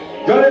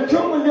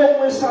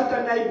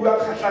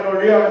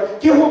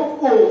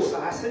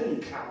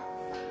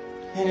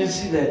 Can you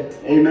see that?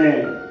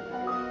 Amen.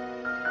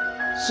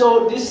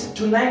 So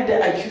tonight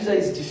the accuser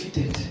is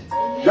defeated.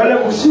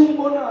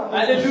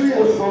 Hallelujah.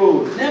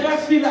 Never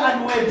feel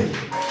unworthy.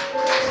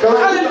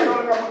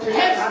 Hallelujah.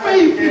 Have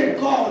faith in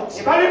God.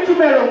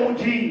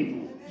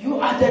 You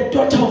are the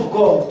daughter of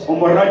God.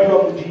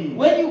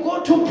 When you go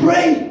to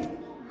pray,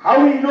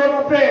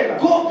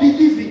 go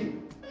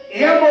believing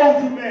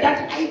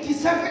that I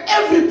deserve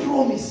every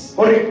promise.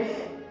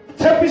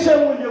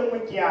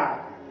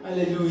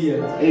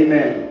 Hallelujah.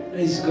 Amen.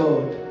 Praise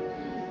God.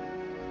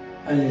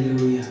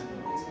 Hallelujah.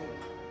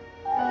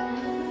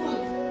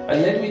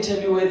 And let me tell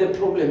you where the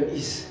problem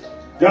is.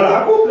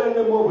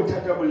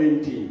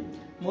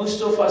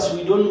 Most of us,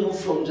 we don't move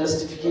from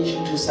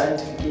justification to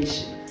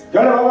sanctification.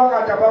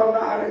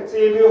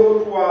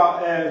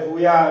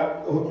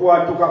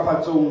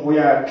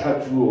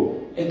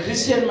 A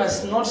Christian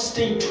must not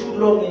stay too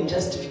long in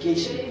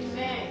justification.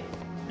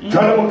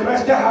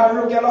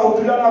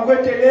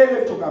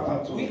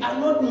 We are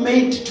not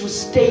made to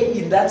stay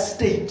in that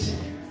state.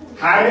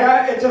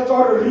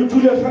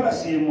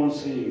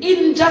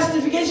 In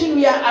justification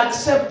we are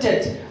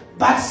accepted,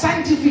 but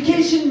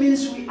sanctification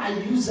means we are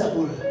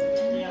usable.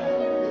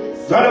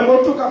 God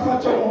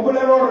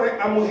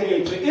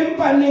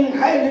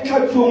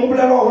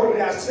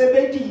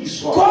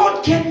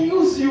can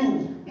use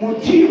you to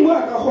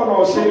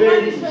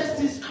manifest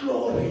His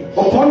glory.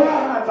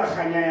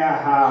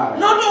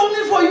 Not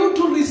only for you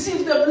to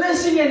receive the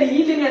blessing and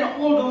healing and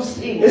all those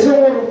things,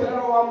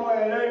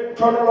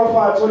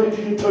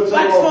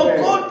 but for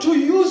God to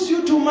use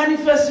you to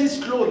manifest His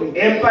glory.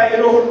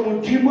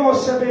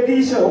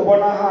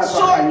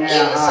 So in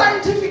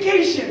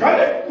sanctification,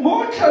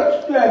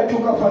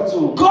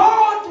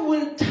 God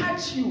will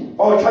touch you.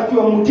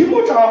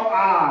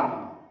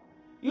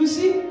 You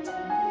see,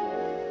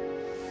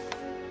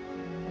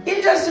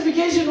 in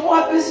justification,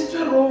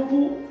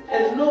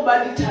 and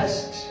nobody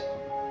touched.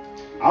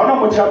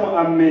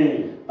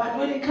 But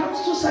when it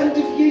comes to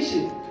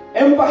sanctification,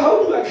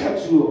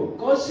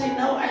 God said,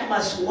 now I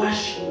must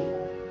wash you.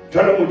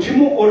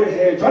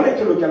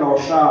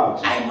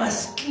 I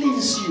must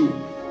cleanse you.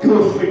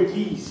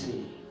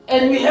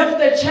 And we have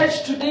the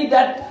church today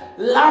that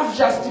love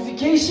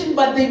justification,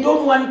 but they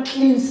don't want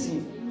cleansing.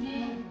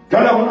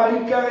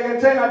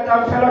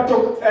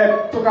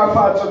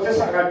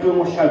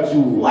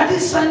 What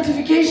is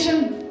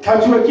sanctification?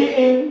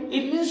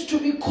 It means to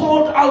be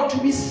called out, to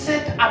be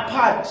set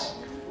apart.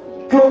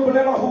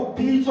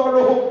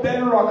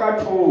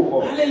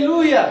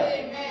 Hallelujah.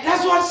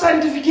 That's what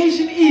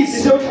sanctification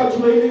is.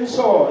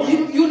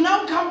 You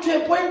now come to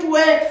a point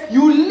where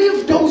you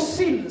leave those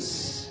sins.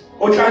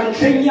 You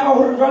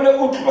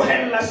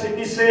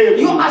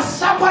are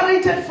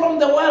separated from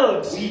the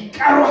world. You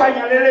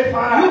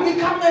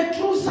become a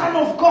true son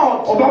of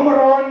God. The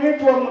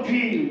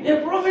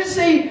prophet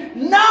says,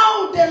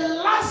 now the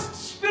last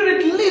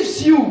spirit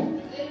leaves you.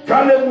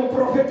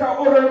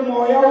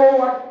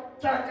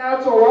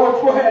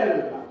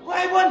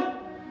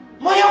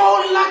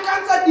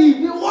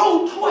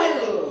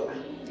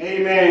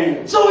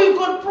 Amen. So we've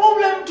got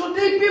problem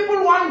today.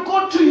 People want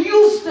God to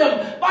use them,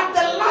 but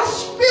the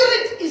last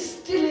spirit is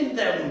still in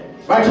them.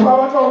 They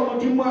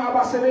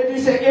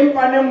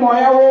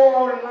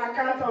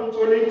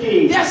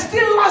are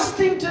still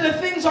lusting to the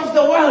things of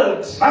the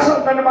world.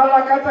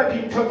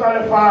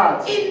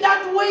 In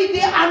that way,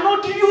 they are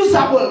not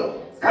usable.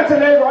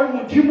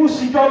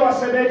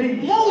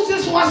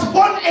 Moses was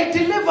born a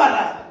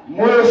deliverer. He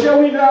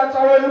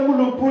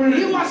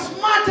was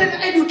smart and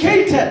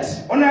educated,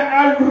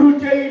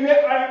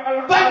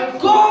 but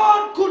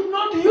God could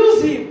not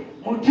use him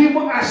until he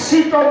met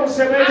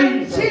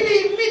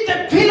the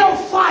pillar of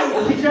fire,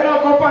 and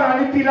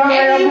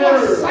he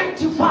was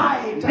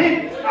sanctified.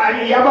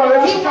 He was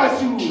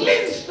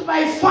cleansed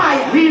by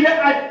fire.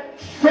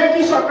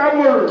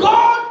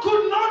 God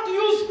could not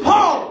use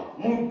Paul.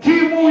 No matter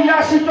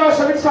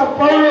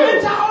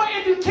how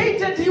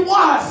educated he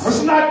was,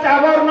 until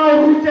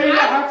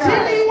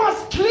he was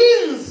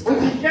cleansed,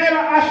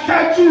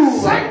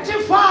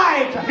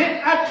 sanctified by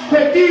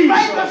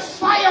the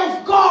fire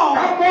of God,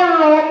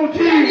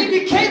 and he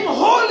became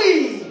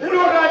holy. He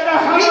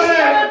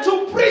started to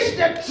preach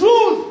the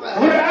truth.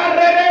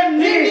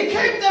 He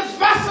became the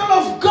vessel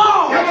of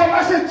God,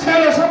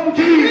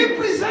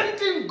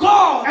 representing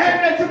God.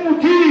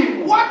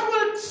 What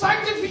will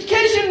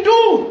sanctification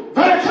do?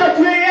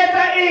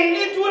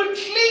 It will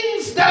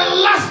cleanse the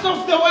lust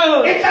of the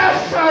world. It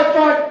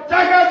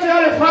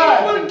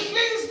will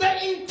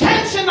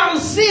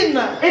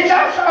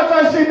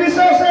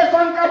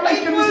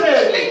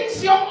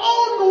cleanse your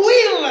own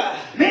will.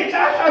 So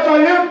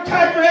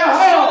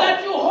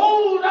that you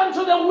hold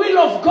onto the will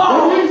of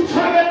God.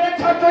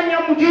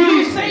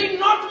 You say,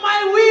 not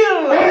my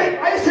will,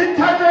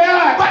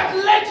 but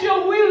let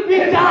your will be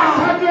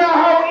done.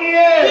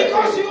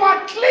 Because you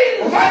are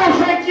cleansed.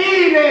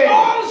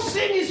 All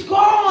sin is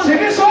gone.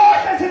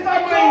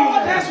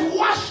 God has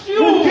washed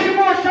you,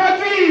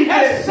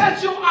 has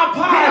set you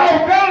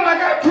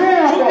apart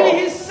to be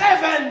his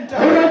servant. He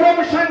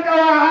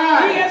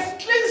has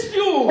cleansed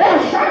you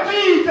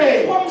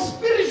from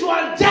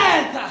spiritual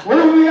death.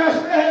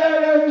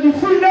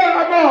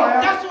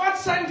 That's what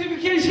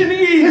sanctification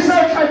is.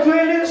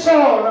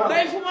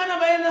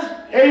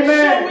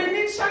 Amen. So we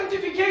need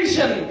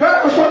sanctification. And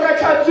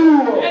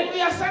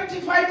we are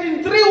sanctified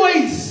in 3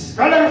 ways.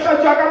 As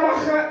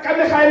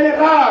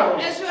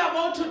we are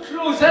about to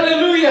close,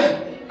 hallelujah.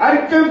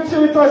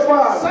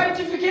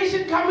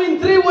 Sanctification comes in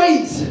 3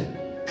 ways.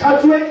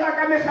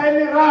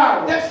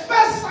 The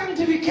first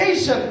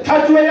sanctification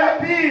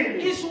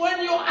is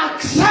when you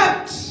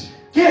accept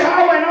the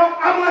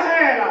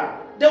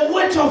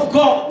word of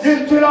God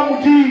and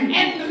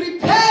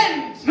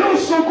repent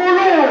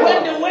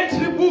when the word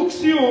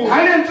rebukes you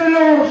and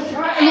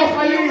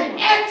you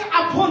act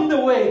upon the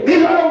way.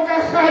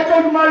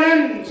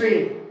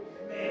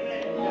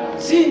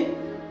 See,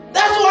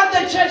 that's what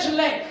the church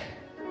lack.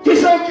 The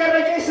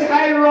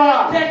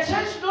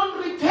church don't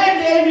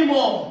repent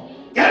anymore.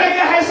 The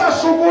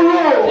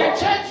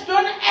church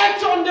don't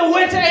act on the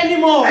word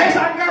anymore.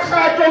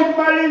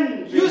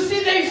 You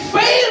see, they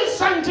fail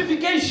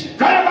sanctification.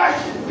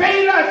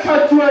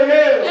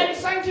 And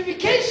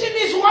sanctification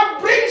is what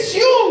brings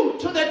you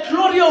to the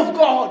glory of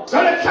God.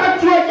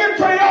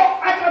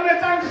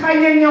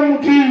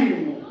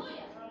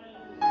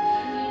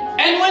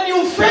 And when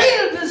you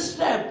fail this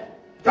step,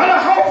 the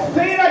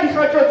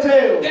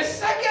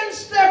second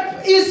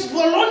step is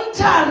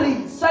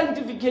voluntary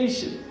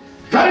sanctification.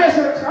 Yes,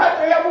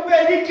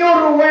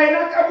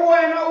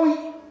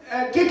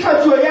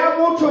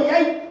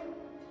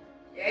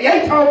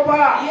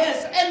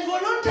 and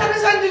voluntary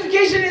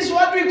sanctification is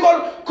what we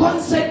call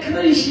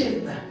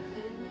consecration.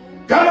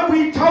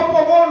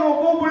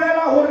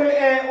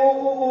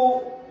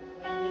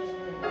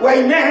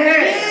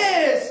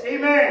 Yes.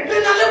 Amen.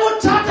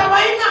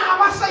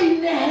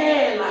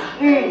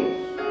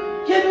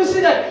 Can you see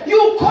that?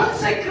 You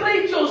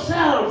consecrate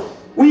yourself.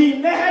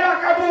 Amen.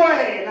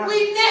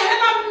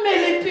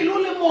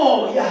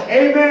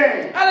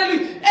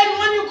 Hallelujah. And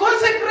when you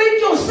consecrate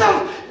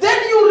yourself, then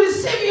you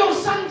receive your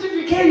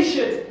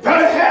sanctification.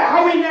 John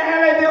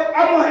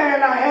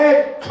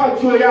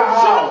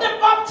the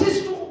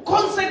Baptist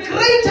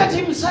consecrated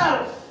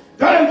himself.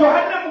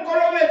 Hallelujah.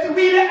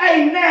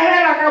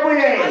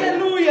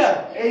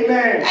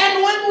 Amen.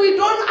 And when we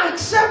don't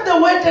accept the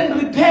word and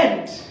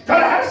repent,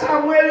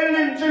 and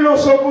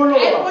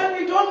when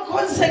we don't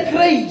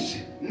consecrate,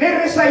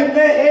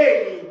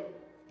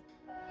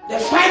 the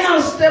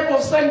final step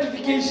of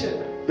sanctification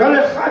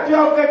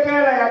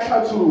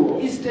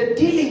is the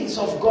dealings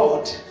of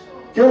God.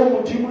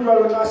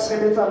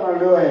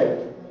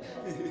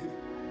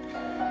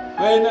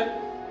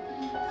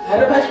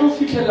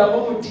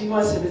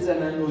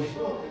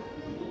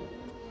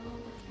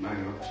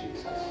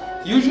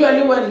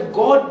 Usually when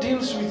God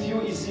deals with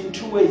you is in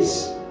 2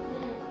 ways.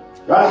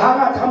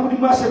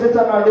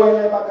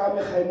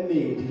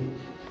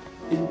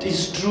 It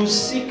is through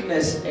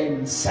sickness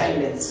and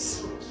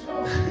silence.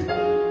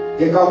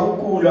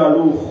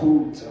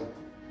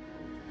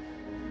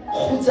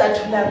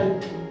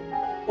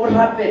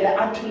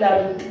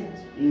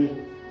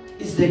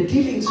 It's the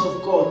dealings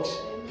of God.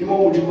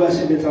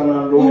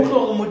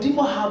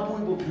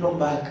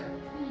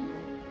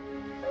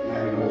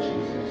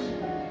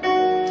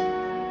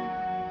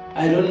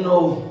 I don't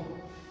know,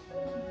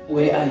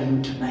 where are you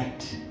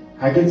tonight?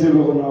 I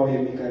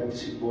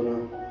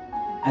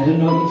don't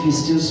know if he's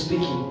still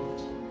speaking.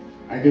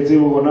 But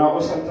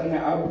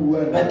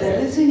the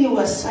reason he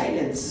was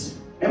silent,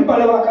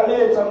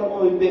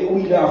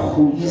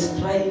 he's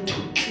trying to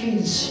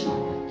cleanse you.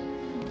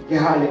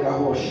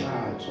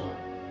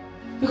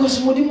 Because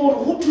but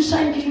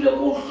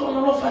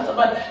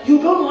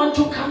you don't want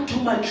to come to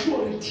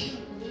maturity.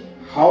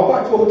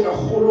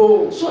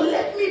 So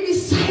let me be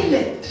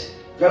silent.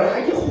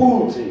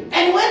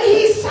 And when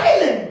he is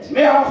silent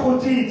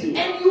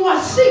and you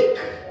are sick,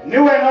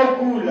 you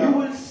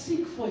will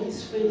seek for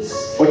his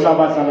face.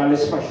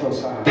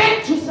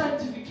 Back to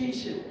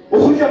sanctification.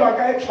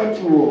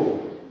 Hallelujah.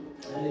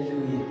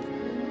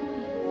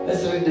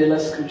 Let's read the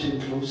last scripture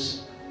and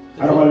close.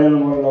 And then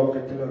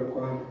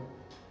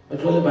we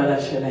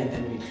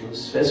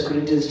close. 1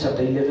 Corinthians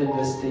chapter 11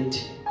 verse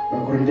 30.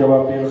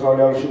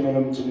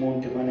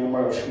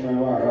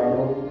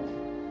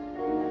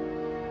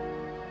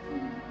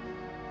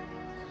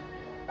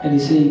 And he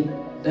said,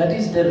 that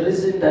is the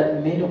reason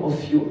that many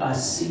of you are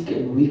sick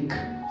and weak.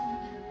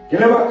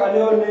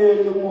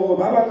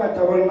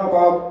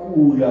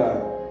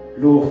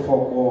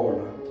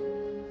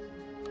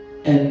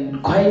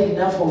 And quite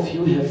enough of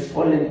you have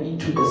fallen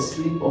into the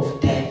sleep of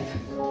death.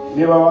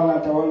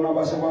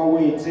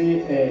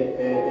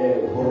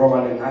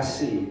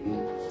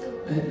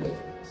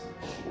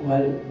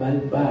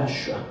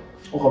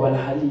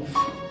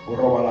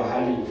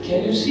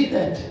 Can you see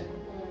that?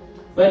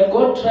 When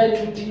God tried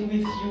to deal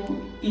with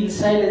you in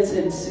silence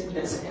and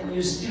sickness, and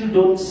you still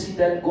don't see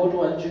that God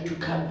wants you to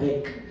come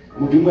back.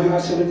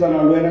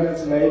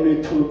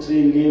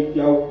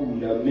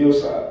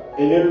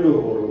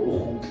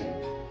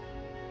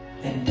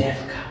 And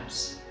death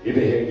comes.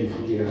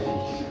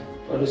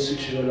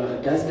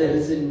 That's the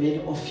reason many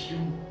of you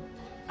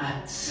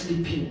are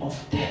sleeping of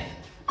death.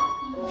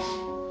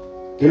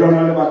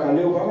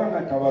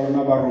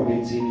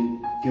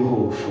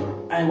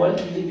 I want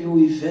to leave you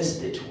with verse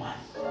 31.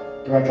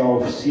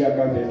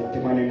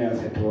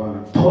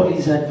 Paul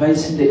is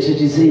advising the church,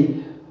 he says,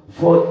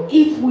 for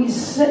if we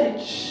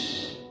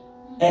search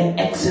and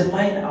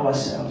examine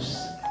ourselves,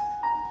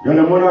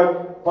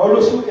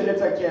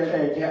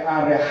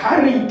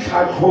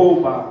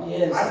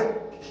 yes.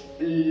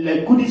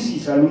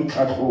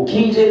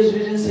 King James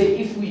Version say,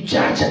 if we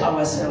judge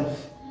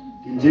ourselves,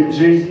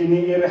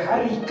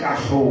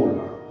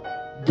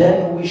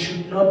 then we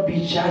should not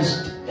be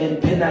judged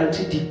and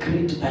penalty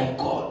decreed by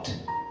God.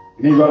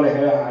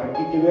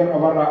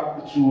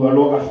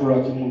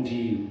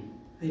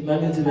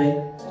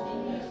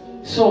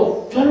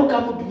 So,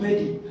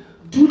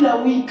 do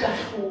la we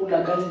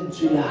kahlola ka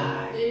lentswe la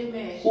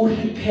hae. O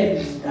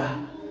repent.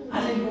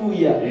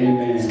 Hallelujah.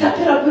 Amen.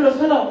 Skapela pelo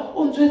fela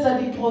o ntsetsa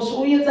diphoso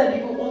o etsa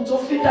dilo o ntso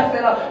feta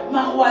fela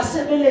ma wa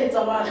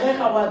sebeletsa wa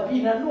rega wa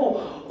bina no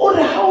o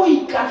re ha o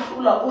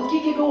ikahlola o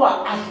kekebe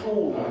wa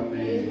ahlola.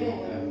 Amen.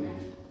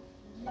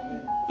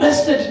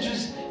 Verse 32,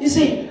 he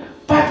say,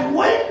 but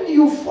when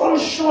you fall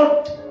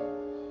short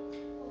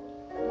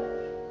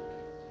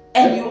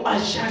and you are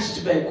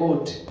judged by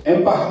God,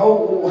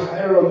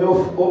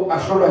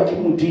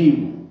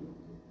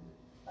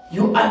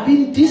 you are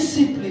being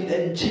disciplined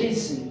and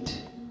chastened,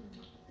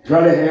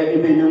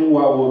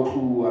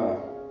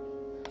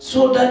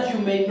 so that you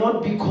may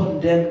not be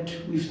condemned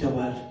with the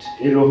world.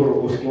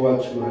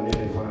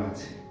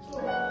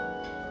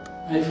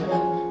 My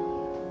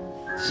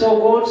friend, so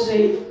God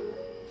said,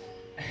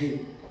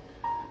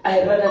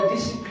 I rather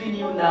discipline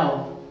you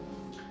now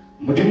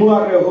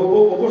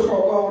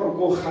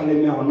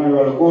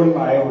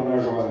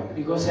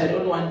because I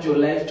don't want your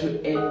life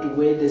to end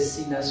where the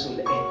sinners will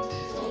end.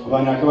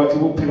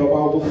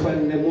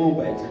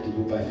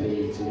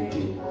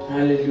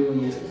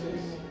 Hallelujah.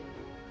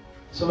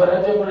 So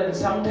but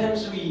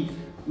sometimes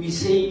we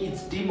say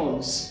it's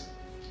demons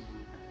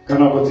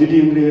when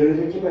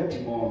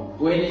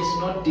it's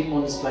not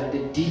demons but the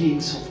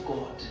dealings of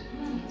God.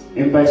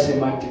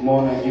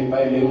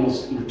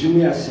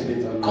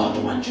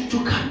 God wants you to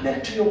come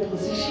back to your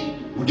position.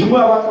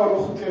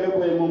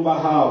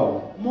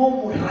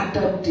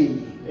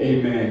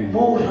 Amen.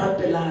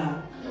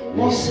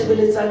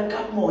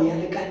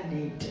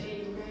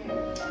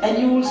 And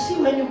you will see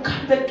when you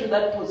come back to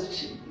that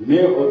position,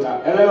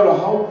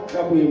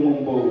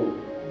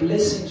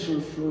 blessings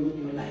will flow in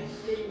your life.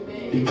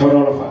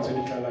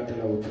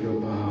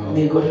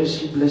 May God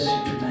richly bless you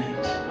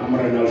tonight.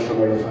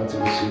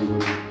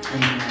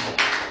 Amen.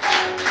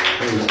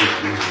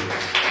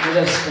 Let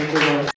us thank the Lord.